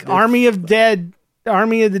Army of Dead,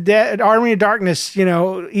 Army of Darkness,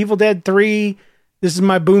 Evil Dead 3. This is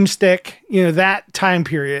my boomstick, that time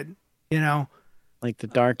period, like the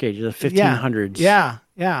dark age of the 1500s. Yeah.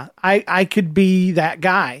 I could be that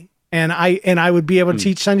guy and I would be able to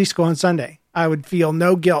teach Sunday school on Sunday. I would feel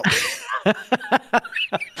no guilt.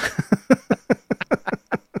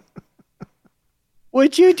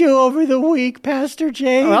 What'd you do over the week, Pastor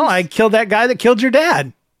James? Well, I killed that guy that killed your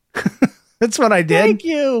dad. That's what I did. Thank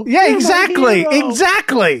you. Yeah, You're my exactly. hero.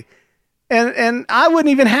 Exactly. And I wouldn't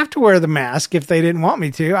even have to wear the mask if they didn't want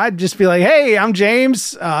me to. I'd just be like, hey, I'm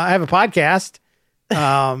James. I have a podcast.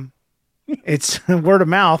 It's a word of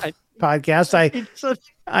mouth podcast.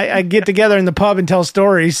 I get together in the pub and tell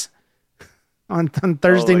stories on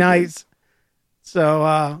Thursday nights.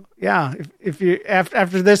 So, yeah, if you,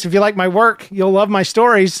 after this, if you like my work, you'll love my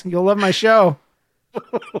stories. You'll love my show.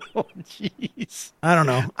 Oh, jeez. I don't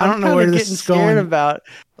know. I I'm don't know kinda where this getting is scared going. about.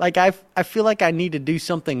 Like I feel like I need to do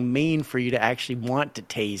something mean for you to actually want to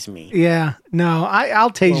tase me. Yeah, no, I'll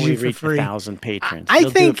tase When we you for reach free. 1,000 patrons, I You'll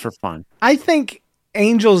do think- it for fun. I think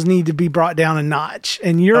angels need to be brought down a notch,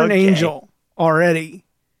 and you're an Okay. angel already.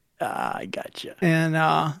 I gotcha. And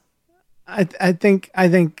I think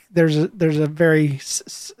there's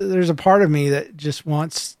a part of me that just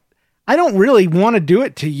wants. I don't really want to do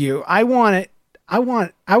it to you. I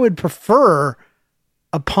would prefer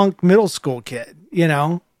a punk middle school kid.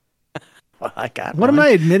 Well, I got What am one. I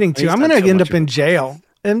admitting to? least I'm not going to so end much up in jail.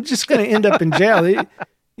 I'm just going to end up in jail.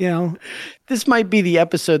 This might be the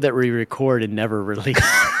episode that we record and never release.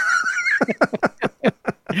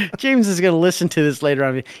 James is going to listen to this later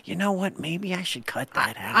on. You know what? Maybe I should cut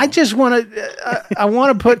that out. I just want to. I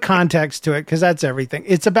want to put context to it because that's everything.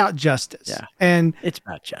 It's about justice. Yeah. And It's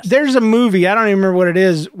about justice. there's a movie, I don't even remember what it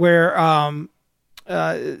is, where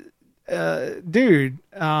dude,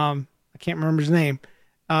 I can't remember his name.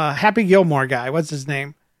 Happy Gilmore guy. What's his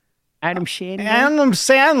name? Adam Sandler. Adam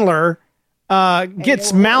Sandler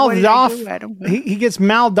gets what mouthed did I off. do, Adam? He gets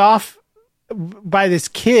mouthed off by this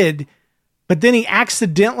kid, but then he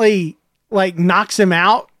accidentally like knocks him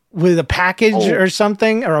out with a package or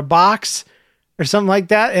something, or a box or something like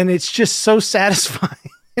that, and it's just so satisfying.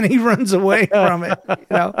 And he runs away from it,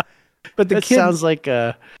 But the That kid sounds like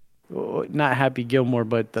not Happy Gilmore,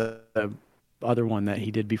 but the other one that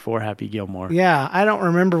he did before Happy Gilmore. Yeah, I don't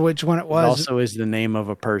remember which one it was. It also is the name of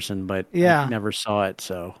a person, but I never saw it,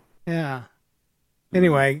 so. Yeah.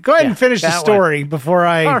 Anyway, go ahead and finish the story before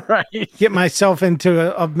I get myself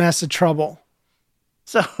into a mess of trouble.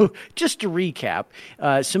 So, just to recap,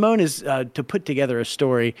 Simone is to put together a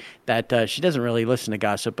story that she doesn't really listen to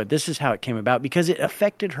gossip, but this is how it came about because it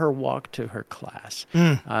affected her walk to her class.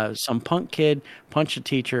 Some punk kid punched a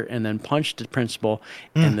teacher and then punched the principal,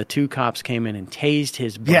 and the 2 cops came in and tased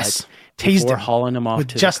his butt before hauling him off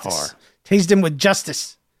to the car. Tased him with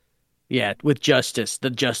justice. Yeah, with justice, the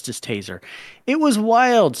justice taser. It was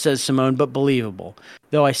wild, says Simone, but believable.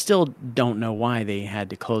 Though I still don't know why they had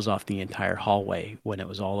to close off the entire hallway when it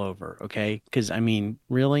was all over, okay? Because, I mean,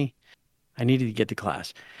 really? I needed to get to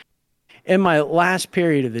class. In my last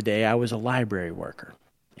period of the day, I was a library worker.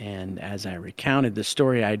 And as I recounted the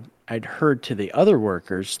story I'd heard to the other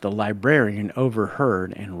workers, the librarian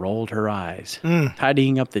overheard and rolled her eyes,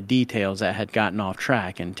 tidying up the details that had gotten off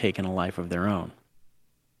track and taken a life of their own.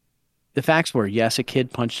 The facts were, yes, a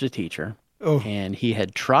kid punched a teacher, and he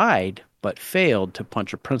had tried but failed to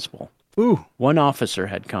punch a principal. One officer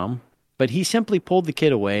had come, but he simply pulled the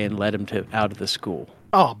kid away and led him out of the school.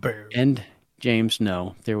 Oh, boo. And, James,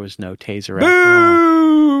 no, there was no taser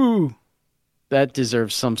after all. That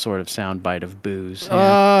deserves some sort of soundbite of booze.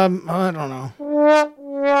 I don't know.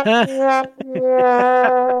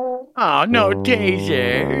 Oh, no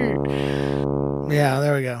taser. Yeah,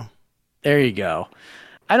 there we go. There you go.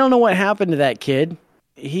 I don't know what happened to that kid.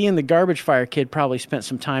 He and the garbage fire kid probably spent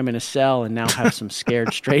some time in a cell and now have some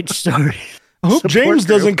scared straight stories. I hope James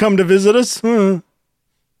doesn't come to visit us.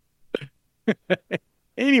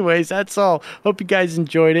 Anyways, that's all. Hope you guys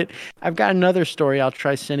enjoyed it. I've got another story. I'll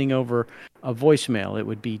try sending over a voicemail. It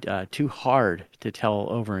would be too hard to tell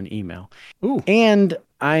over an email. And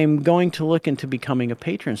I'm going to look into becoming a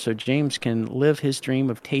patron so James can live his dream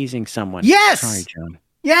of tasing someone. Yes! Sorry, John.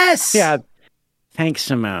 Yes! Yeah. Thanks,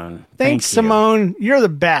 Simone. Thanks, Simone. You're the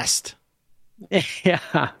best.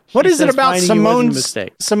 Yeah. What is it about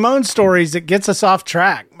Simone's stories that gets us off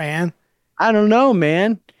track, man? I don't know,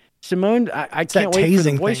 man. Simone, I can't wait for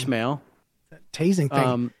the voicemail. That tasing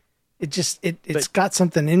thing. It's got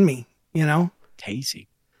something in me, you know? Tasing.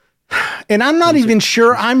 And I'm not even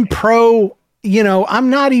sure I'm pro, I'm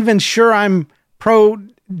not even sure I'm pro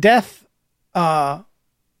death.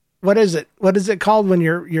 What is it? What is it called when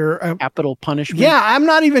you're capital punishment? Yeah, I'm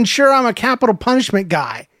not even sure I'm a capital punishment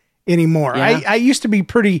guy anymore. Yeah. I used to be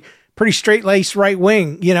pretty straight laced right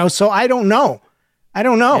wing, so I don't know.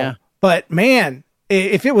 Yeah. But man,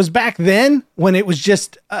 if it was back then when it was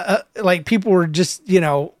just like people were just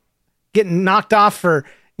getting knocked off for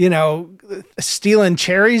stealing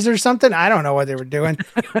cherries or something. I don't know what they were doing.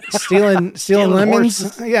 stealing lemons.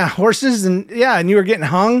 Horses. Yeah, horses and you were getting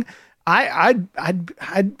hung. I'd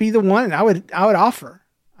be the one. I would offer.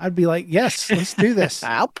 I'd be like, yes, let's do this.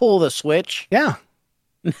 I'll pull the switch. Yeah.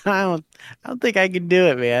 I don't think I could do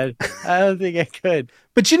it, man. I don't think I could.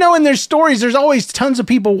 But in their stories, there's always tons of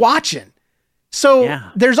people watching. So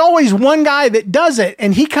there's always one guy that does it,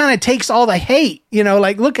 and he kind of takes all the hate.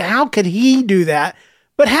 Like, look, how could he do that?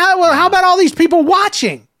 But how about all these people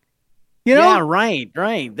watching? Yeah, right.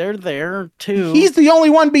 They're there too. He's the only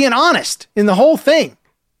one being honest in the whole thing.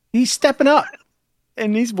 He's stepping up.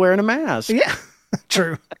 And he's wearing a mask. Yeah,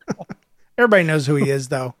 true. Everybody knows who he is,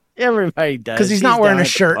 though. Everybody does. Because he's not wearing a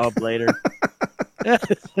shirt. Pub later.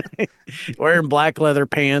 Wearing black leather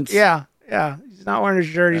pants. Yeah. He's not wearing a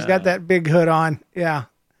shirt. He's got that big hood on. Yeah.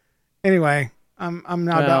 Anyway, I'm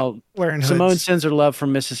not about wearing hoods. Simone sends her love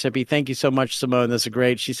from Mississippi. Thank you so much, Simone. That's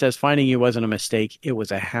great. She says, finding you wasn't a mistake. It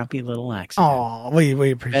was a happy little accident. Oh, we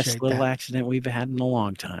appreciate Best little accident we've had in a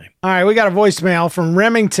long time. All right, we got a voicemail from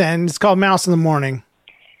Remington. It's called Mouse in the Morning.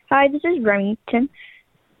 Hi, this is Remington.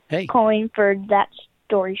 Hey. Calling for That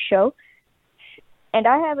Story Show. And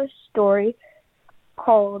I have a story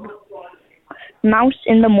called Mouse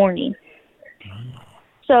in the Morning.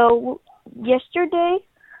 So, yesterday,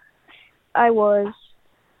 I was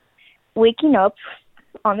waking up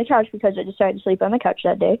on the couch because I decided to sleep on the couch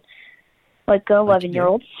that day, like an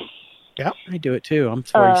 11-year-old. Yeah, I do it too. I'm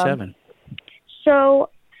 47. So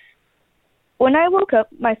when I woke up,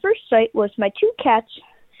 my first sight was my 2 cats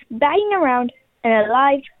batting around and a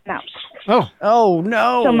live mouse. Oh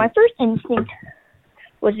no! So my first instinct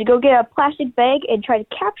was to go get a plastic bag and try to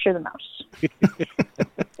capture the mouse.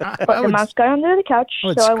 But the mouse got under the couch,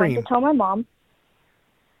 so I went to tell my mom.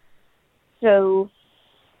 So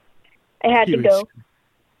I had to go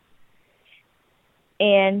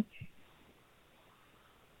and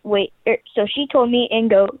wait. So she told me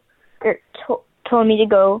told me to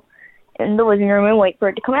go in the living room and wait for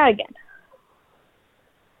it to come out again.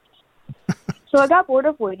 So I got bored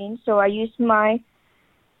of waiting, so I used my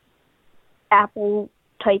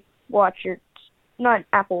Apple-type watch, or not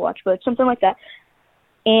Apple Watch, but something like that,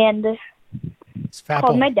 and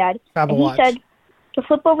called my dad, and he said to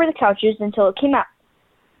flip over the couches until it came out.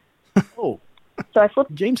 Oh. So I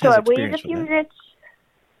flipped. James so has I waited a few minutes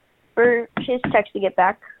for his text to get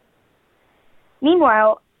back.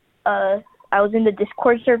 Meanwhile, I was in the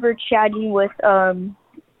Discord server chatting with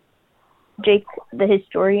Jake, the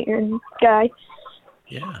historian guy.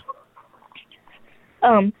 Yeah.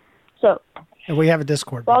 So. And we have a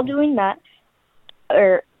Discord. While doing that,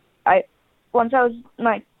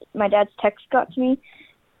 my dad's text got to me,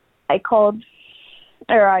 I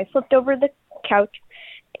flipped over the couch,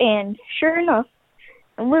 and sure enough,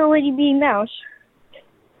 a little itty bitty mouse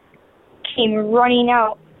came running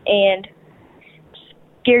out and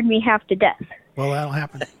scared me half to death. Well, that'll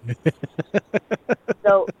happen.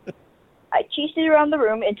 So I chased it around the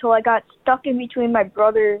room until I got stuck in between my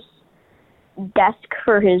brother's desk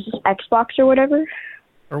for his Xbox or whatever.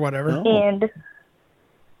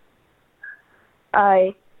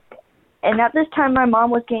 And at this time, my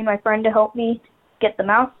mom was getting my friend to help me get the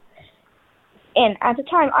mouse. And at the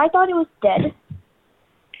time, I thought it was dead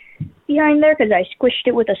behind there because I squished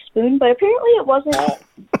it with a spoon, but apparently it wasn't.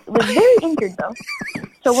 It was very injured, though.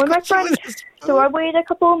 So I waited a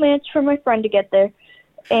couple of minutes for my friend to get there,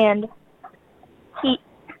 and he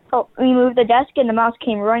helped me move the desk, and the mouse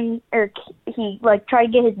came running, or he tried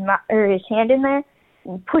to get his hand in there,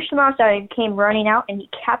 and pushed the mouse out, and it came running out, and he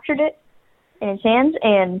captured it in his hands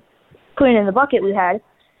and put it in the bucket we had,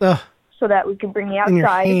 so that we could bring it outside in your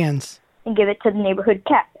hands and give it to the neighborhood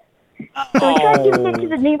cat. So we tried giving it to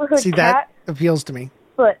the neighborhood cat. That appeals to me.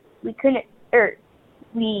 But we couldn't,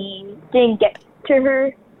 we didn't get to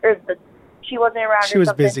her, she wasn't around. She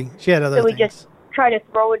was busy. She had other things. So we just tried to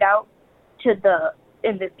throw it out in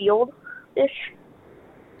the field-ish.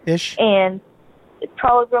 And it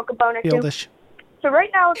probably broke a bone or two. So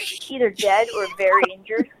right now it's either dead or very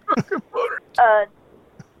injured.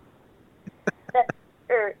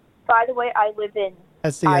 By the way, I live in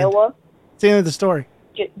Iowa. End. It's the end of the story.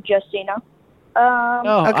 Just so you know.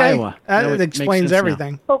 Okay. Iowa. That explains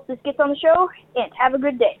everything. Hope this gets on the show, and have a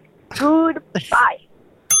good day. Goodbye.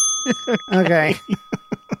 Okay.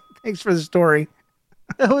 Thanks for the story.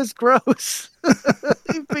 That was gross.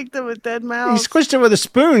 He picked up a dead mouse. He squished it with a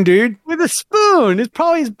spoon, dude. With a spoon. It's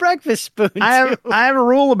probably his breakfast spoon. I have a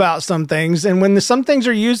rule about some things, and when some things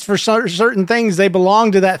are used for certain things, they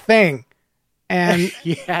belong to that thing. And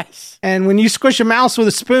yes. And when you squish a mouse with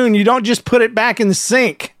a spoon, you don't just put it back in the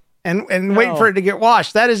sink and wait for it to get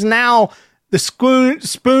washed. That is now the spoon.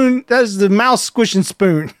 That is the mouse squishing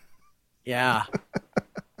spoon. Yeah.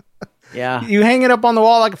 Yeah. You hang it up on the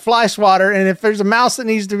wall like a fly swatter, and if there's a mouse that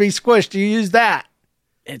needs to be squished, you use that.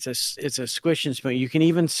 It's a squishing spoon. You can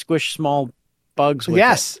even squish small bugs with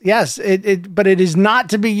it. Yes. But it is not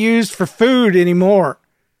to be used for food anymore.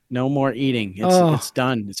 No more eating. It's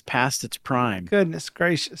done. It's past its prime. Goodness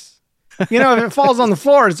gracious. If it falls on the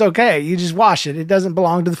floor, it's okay. You just wash it. It doesn't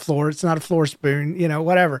belong to the floor. It's not a floor spoon,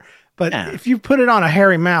 whatever. But if you put it on a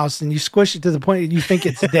hairy mouse and you squish it to the point that you think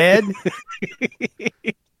it's dead.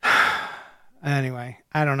 Anyway,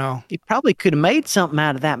 I don't know. He probably could have made something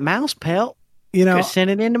out of that mouse pelt. Could have sent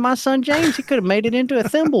it into my son James. He could have made it into a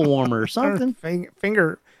thimble warmer or something.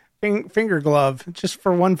 Finger glove, just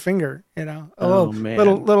for one finger, man.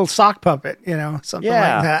 little sock puppet, something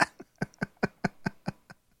like that.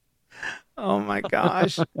 Oh my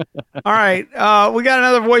gosh. All right. We got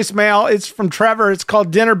another voicemail. It's from Trevor. It's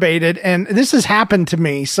called Dinner Baited. And this has happened to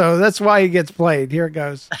me. So that's why he gets played. Here it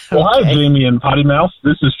goes. Well, hi, Jamie and Potty Mouse.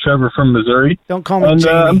 This is Trevor from Missouri. Don't call me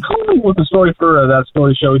Jamie. I'm calling with a story for that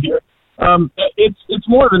story show here. It's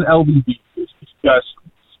more of an LDB. If you guys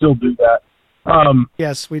still do that.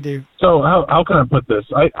 Yes, we do. So how can I put this?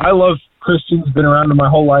 I love Christians, been around them my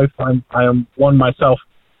whole life. I am one myself.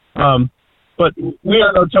 But we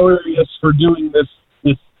are notorious for doing this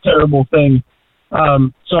terrible thing.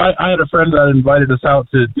 So I had a friend that invited us out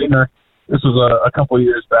to dinner. This was a couple of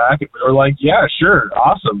years back. And we were like, yeah, sure.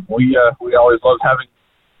 Awesome. We always loved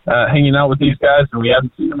hanging out with these guys, and we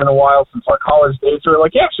hadn't seen them in a while since our college days. So we're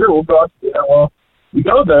like, yeah, sure. We'll go out to dinner. Well, we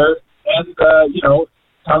go there and,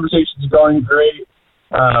 conversation's going great.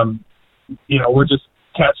 We're just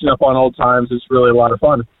catching up on old times. It's really a lot of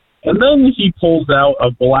fun. And then he pulls out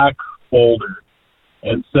a black folder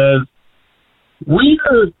and says, we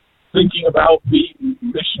are thinking about being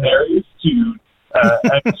missionaries to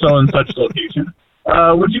so and such location.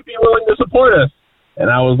 Would you be willing to support us? And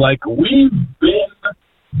I was like, we've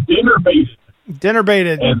been dinner baited. Dinner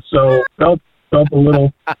baited. And so felt a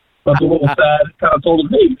little sad. Kind of told him,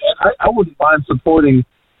 hey, man, I wouldn't mind supporting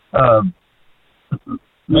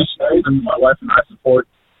missionaries, and my wife and I support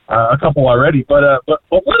a couple already. But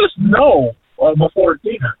let us know before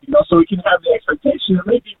dinner, so we can have the expectation and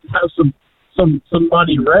maybe have some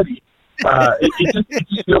money ready. It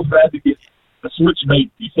just feels bad to get a switch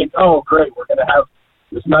mate. You think, oh, great, we're going to have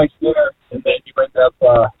this nice dinner, and then you end up,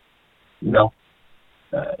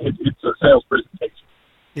 it's a sales presentation.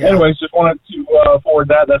 Yeah. Anyways, just wanted to forward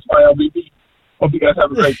that. That's my LBB. Hope you guys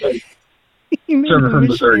have a great day. Serving from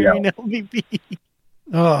Missouri. LBB.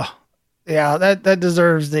 Oh, yeah, that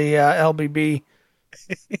deserves the LBB.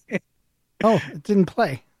 Oh, it didn't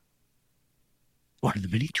play. One of the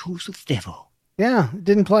many tools of the devil. Yeah, it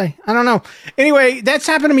didn't play. I don't know. Anyway, that's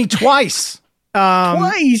happened to me twice.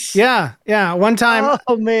 Twice? Yeah. One time.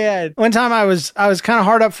 Oh, man. One time I was kind of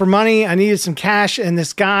hard up for money. I needed some cash, and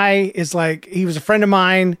this guy is like, he was a friend of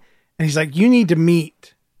mine, and he's like, you need to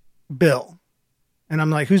meet Bill. And I'm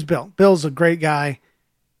like, who's Bill? Bill's a great guy,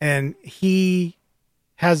 and he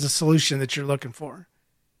has the solution that you're looking for.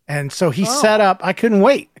 And so he set up, I couldn't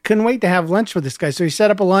wait to have lunch with this guy. So he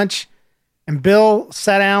set up a lunch, and Bill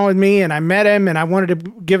sat down with me, and I met him, and I wanted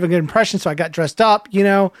to give a good impression. So I got dressed up,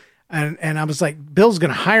 and I was like, Bill's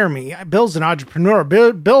going to hire me. Bill's an entrepreneur.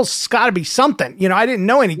 Bill's got to be something. I didn't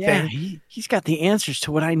know anything. Yeah, he's got the answers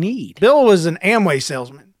to what I need. Bill was an Amway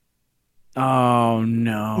salesman. Oh,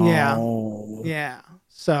 no. Yeah.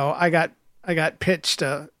 So I got pitched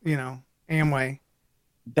to, Amway.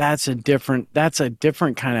 That's a different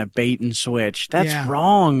kind of bait and switch. That's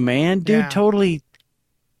wrong, man. Dude, Yeah. totally.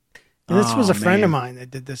 And this was a friend of mine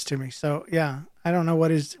that did this to me. So yeah, I don't know why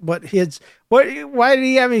did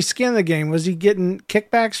he have any skin in the game? Was he getting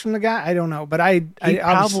kickbacks from the guy? I don't know, but I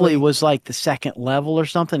probably was like the second level or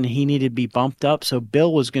something. And he needed to be bumped up. So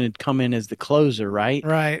Bill was going to come in as the closer, right?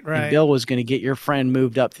 Right. And Bill was going to get your friend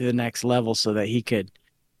moved up to the next level so that he could.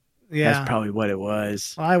 Yeah. That's probably what it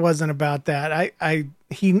was. Well, I wasn't about that.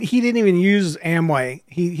 He didn't even use Amway.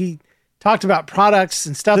 He talked about products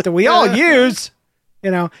and stuff that we all use,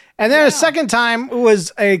 And then a second time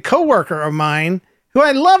was a coworker of mine who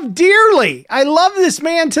I love dearly. I love this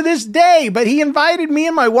man to this day, but he invited me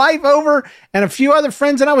and my wife over and a few other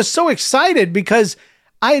friends. And I was so excited because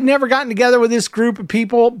I had never gotten together with this group of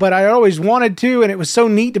people, but I always wanted to. And it was so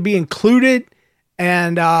neat to be included.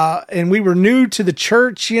 And we were new to the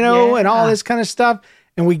church, and all this kind of stuff.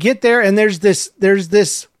 And we get there and there's this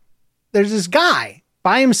guy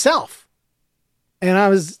by himself. And I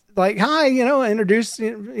was like, hi, introduce,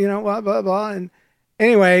 blah, blah, blah. And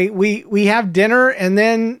anyway, we have dinner, and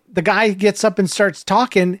then the guy gets up and starts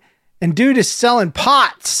talking, and dude is selling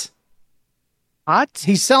pots. Pots?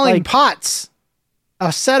 He's selling pots.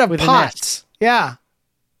 A set of pots. Yeah.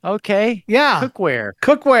 Okay. Yeah.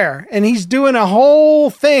 Cookware. And he's doing a whole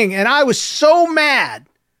thing. And I was so mad.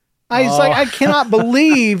 I was like, I cannot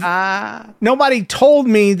believe nobody told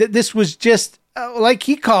me that this was just, like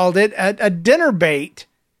he called it, a dinner bait.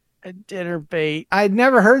 A dinner bait. I'd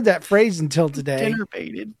never heard that phrase until today. Dinner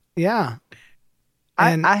baited. Yeah.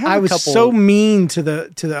 And I was so mean to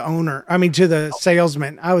the owner. I mean, to the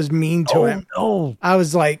salesman. I was mean to him. No. I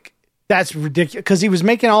was like, that's ridiculous. Because he was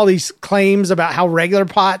making all these claims about how regular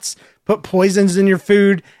pots put poisons in your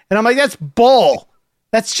food. And I'm like, that's bull.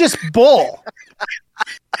 That's just bull.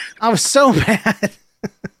 I was so mad.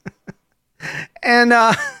 And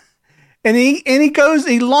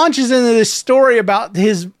he launches into this story about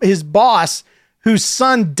his boss whose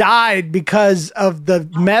son died because of the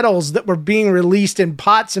metals that were being released in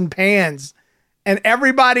pots and pans. And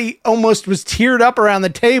everybody almost was teared up around the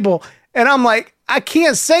table. And I'm like, I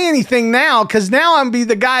can't say anything now because now I'm be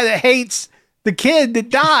the guy that hates the kid that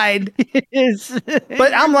died.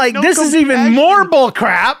 But I'm like, this is even more bull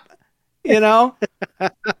crap, Anyway.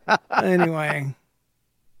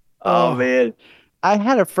 Oh, man. I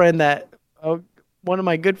had a friend that, one of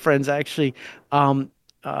my good friends actually,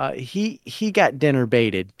 he got dinner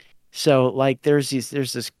baited. So like there's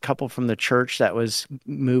this couple from the church that was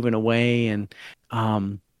moving away, and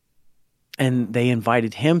they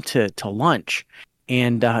invited him to lunch.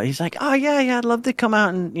 And he's like, oh yeah, I'd love to come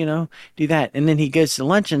out and, do that. And then he goes to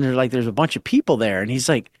lunch, and there's a bunch of people there, and he's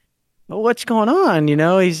like, well, what's going on?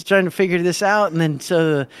 He's trying to figure this out. And then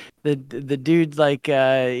so the dude's like,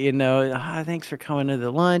 thanks for coming to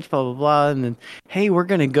the lunch, blah, blah, blah. And then, hey, we're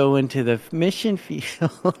going to go into the mission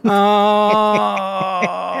field.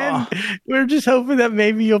 Oh. We're just hoping that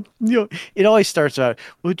maybe you'll, it always starts out,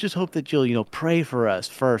 we'll just hope that you'll, pray for us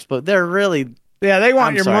first. But they're really. Yeah, they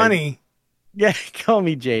want your money. Yeah, call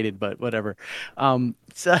me jaded, but whatever. So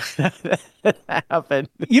that happened.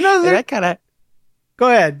 That kind of. Go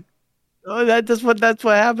ahead. Oh, that's what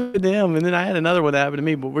happened to him. And then I had another one that happened to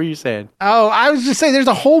me. But what were you saying? Oh, I was just saying there's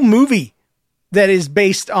a whole movie that is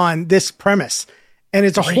based on this premise. And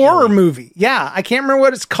it's a horror movie. Yeah, I can't remember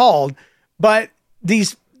what it's called, but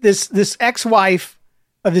this ex-wife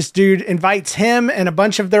of this dude invites him and a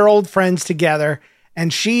bunch of their old friends together,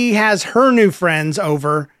 and she has her new friends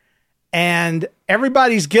over, and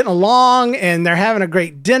everybody's getting along, and they're having a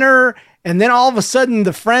great dinner, and then all of a sudden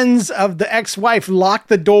the friends of the ex-wife lock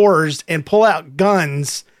the doors and pull out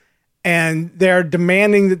guns, and they're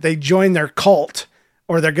demanding that they join their cult,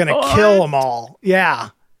 or they're going to kill them all.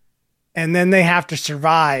 Yeah. And then they have to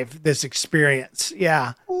survive this experience.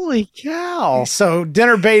 Yeah. Holy cow. So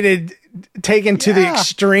dinner baited taken to the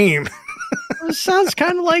extreme. It sounds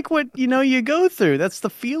kind of like what, you go through. That's the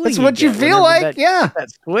feeling. That's what you feel like.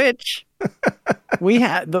 That switch.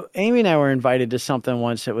 Amy and I were invited to something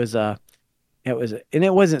once. And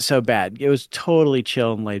it wasn't so bad. It was totally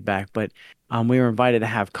chill and laid back, but we were invited to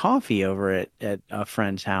have coffee over at a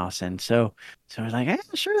friend's house. And so I was like, yeah,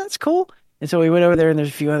 sure, that's cool. And so we went over there, and there's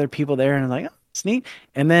a few other people there, and I'm like, oh, it's neat.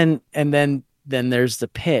 And then there's the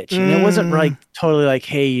pitch, and it wasn't like totally like,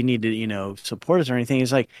 hey, you need to support us or anything.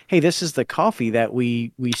 It's like, hey, this is the coffee that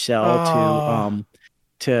we sell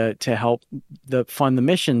to help fund the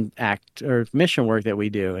mission work that we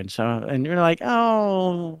do. And you're like,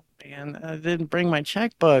 oh man, I didn't bring my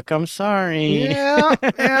checkbook. I'm sorry. Yeah.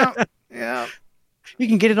 You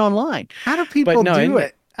can get it online. How do people do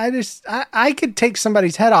it? I could take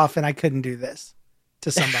somebody's head off, and I couldn't do this to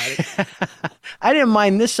somebody. I didn't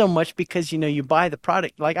mind this so much because, you buy the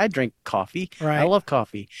product. Like, I drink coffee. Right. I love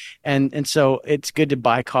coffee. And so it's good to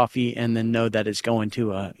buy coffee and then know that it's going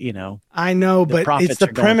to I know, but it's the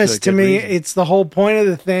premise to me. Reason. It's the whole point of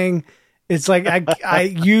the thing. It's like,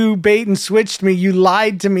 you bait and switched me. You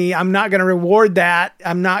lied to me. I'm not going to reward that.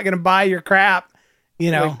 I'm not going to buy your crap.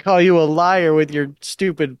 I call you a liar with your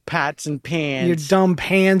stupid pots and pans. Your dumb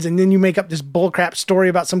pans, and then you make up this bullcrap story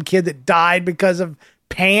about some kid that died because of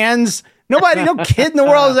pans. No kid in the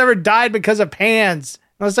world has ever died because of pans,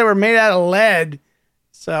 unless they were made out of lead.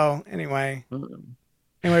 So anyway,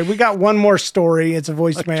 we got one more story. It's a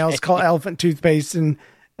voicemail. Okay. It's called Elephant Toothpaste, and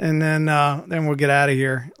then we'll get out of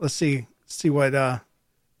here. Let's see what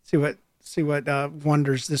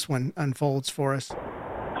wonders this one unfolds for us.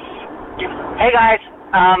 Hey guys,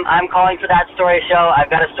 I'm calling for That Story Show.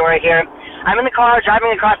 I've got a story here. I'm in the car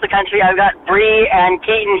driving across the country. I've got Bree and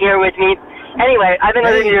Keaton here with me. Anyway, I've been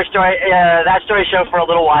listening to your story, That Story Show for a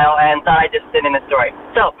little while, and thought I'd just send in a story.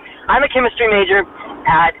 So, I'm a chemistry major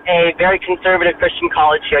at a very conservative Christian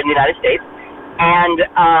college here in the United States, and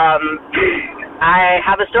I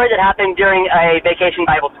have a story that happened during a vacation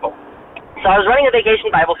Bible school. So I was running a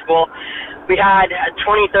vacation Bible school. We had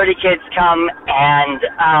 20, 30 kids come, and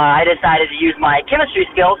I decided to use my chemistry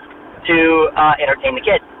skills to entertain the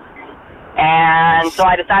kids. And so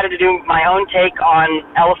I decided to do my own take on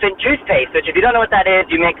elephant toothpaste, which if you don't know what that is,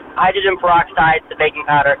 you mix hydrogen peroxide, the baking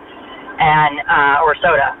powder, and or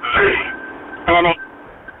soda. And it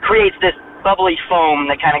creates this bubbly foam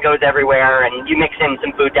that kind of goes everywhere, and you mix in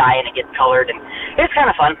some food dye, and it gets colored, and it's kind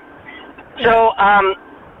of fun. So,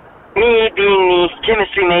 me being the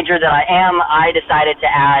chemistry major that I am, I decided to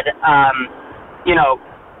add,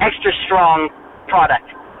 extra strong product.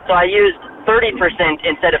 So I used 30%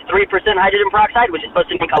 instead of 3% hydrogen peroxide, which is supposed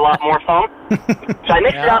to make a lot more foam. So I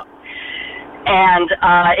mixed it up, and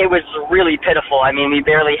it was really pitiful. I mean, we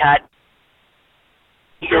barely had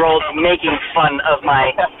year-olds making fun of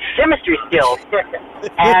my chemistry skills.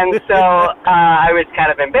 And so I was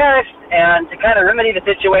kind of embarrassed, and to kind of remedy the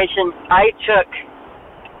situation, I took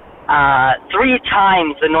 3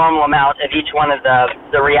 times the normal amount of each one of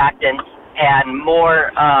the reactants and more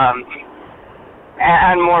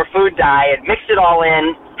food dye, and mixed it all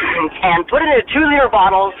in and put it in a 2-liter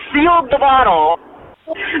bottle, sealed the bottle,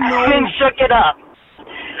 and shook it up.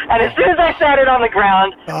 And as soon as I sat it on the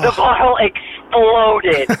ground, the bottle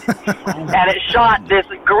exploded, and it shot this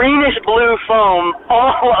greenish-blue foam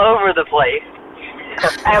all over the place.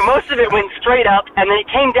 And most of it went straight up, and then it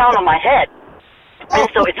came down on my head. And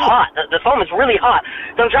so it's hot. The foam is really hot.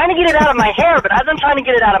 So I'm trying to get it out of my hair, but as I'm trying to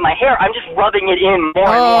get it out of my hair, I'm just rubbing it in more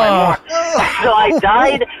and more and more. So I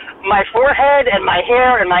dyed my forehead and my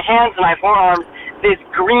hair and my hands and my forearms this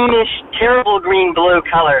greenish, terrible green-blue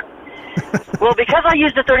color. Well, because I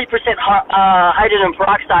used the 30% hydrogen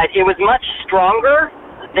peroxide, it was much stronger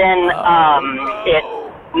than it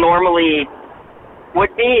normally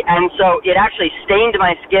would be, and so it actually stained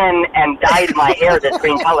my skin and dyed my hair this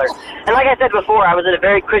green color. And like I said before, I was at a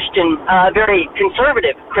very very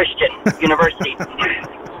conservative Christian university.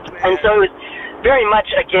 And so it was very much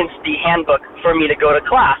against the handbook for me to go to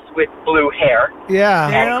class with blue hair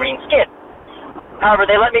and green skin. However,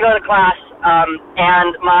 they let me go to class,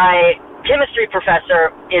 and my chemistry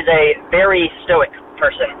professor is a very stoic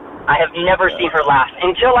person. I have never seen her laugh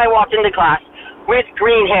until I walked into class with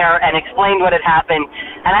green hair and explained what had happened,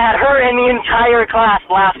 and I had her and the entire class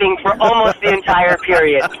laughing for almost the entire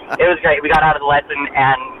period. It was great. We got out of the lesson,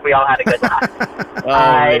 and we all had a good laugh.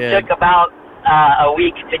 It took about a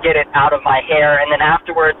week to get it out of my hair, and then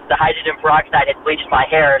afterwards the hydrogen peroxide had bleached my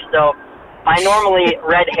hair, so my normally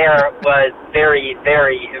red hair was very,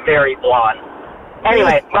 very, very blonde.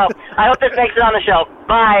 Anyway, well, I hope this makes it on the show.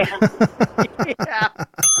 Bye.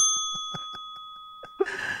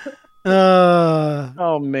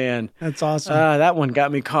 Oh, man. That's awesome. That one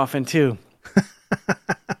got me coughing, too.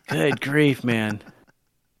 Good grief, man.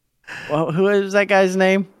 Well, who is that guy's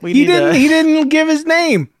name? He didn't give his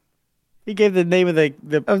name. He gave the name of the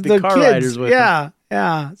car kids. riders with him.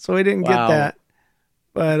 Yeah. So we didn't get that.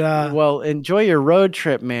 But well, enjoy your road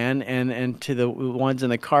trip, man, and to the ones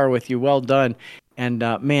in the car with you. Well done. And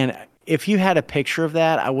man, if you had a picture of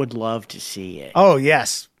that, I would love to see it. Oh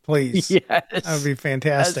yes, please. Yes, that would be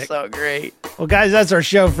fantastic. That's so great. Well, guys, that's our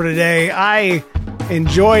show for today. I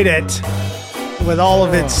enjoyed it with all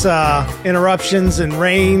of its interruptions and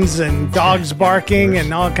rains and dogs barking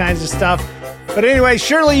and all kinds of stuff. But anyway,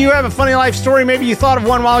 surely you have a funny life story. Maybe you thought of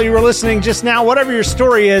one while you were listening just now. Whatever your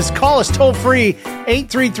story is, call us toll-free,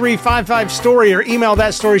 833-55-STORY, or email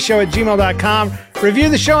thatstoryshow@gmail.com. Review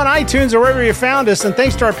the show on iTunes or wherever you found us. And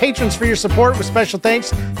thanks to our patrons for your support, with special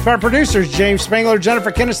thanks to our producers, James Spangler,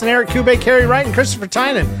 Jennifer Kinnison, Eric Kube, Carrie Wright, and Christopher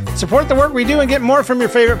Tynan. Support the work we do and get more from your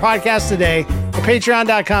favorite podcast today at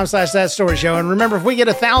patreon.com/thatstoryshow. And remember, if we get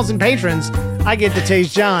 1,000 patrons, I get to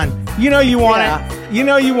Tase John. You know you want it. You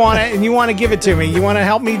know you want it, and you want to give it to me. You want to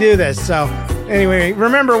help me do this. So anyway,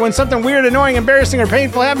 remember, when something weird, annoying, embarrassing, or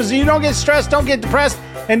painful happens, you don't get stressed, don't get depressed,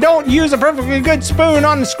 and don't use a perfectly good spoon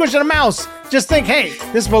on squishing a mouse. Just think, hey,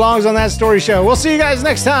 this belongs on That Story Show. We'll see you guys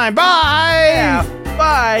next time. Bye! Yeah,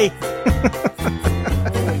 bye!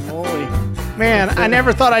 Holy moly. Man, I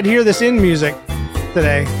never thought I'd hear this in music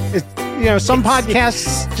today. Some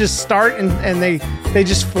podcasts just start and they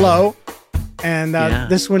just flow, and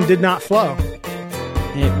this one did not flow.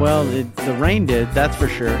 The rain did, that's for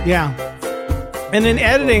sure. Yeah. And then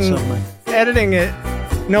editing it,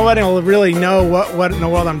 nobody will really know what in the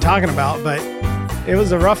world I'm talking about, but it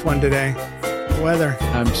was a rough one today. The weather.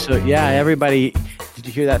 Everybody, did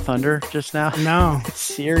you hear that thunder just now? No. It's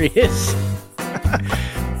serious.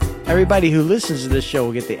 Everybody who listens to this show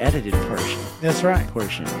will get the edited portion. That's right.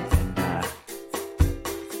 And,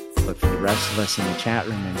 but for the rest of us in the chat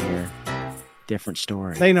room in here, different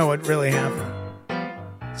story. They know what really happened.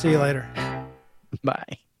 See you later.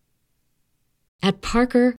 Bye. At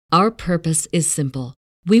Parker, our purpose is simple.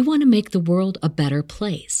 We want to make the world a better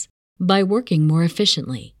place by working more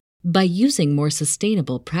efficiently, by using more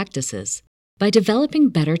sustainable practices, by developing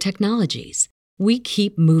better technologies. We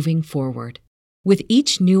keep moving forward. With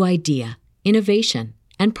each new idea, innovation,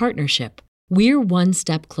 and partnership, we're one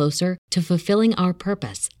step closer to fulfilling our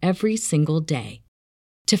purpose every single day.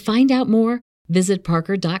 To find out more, visit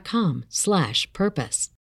parker.com/purpose.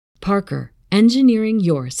 Parker, engineering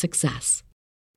your success.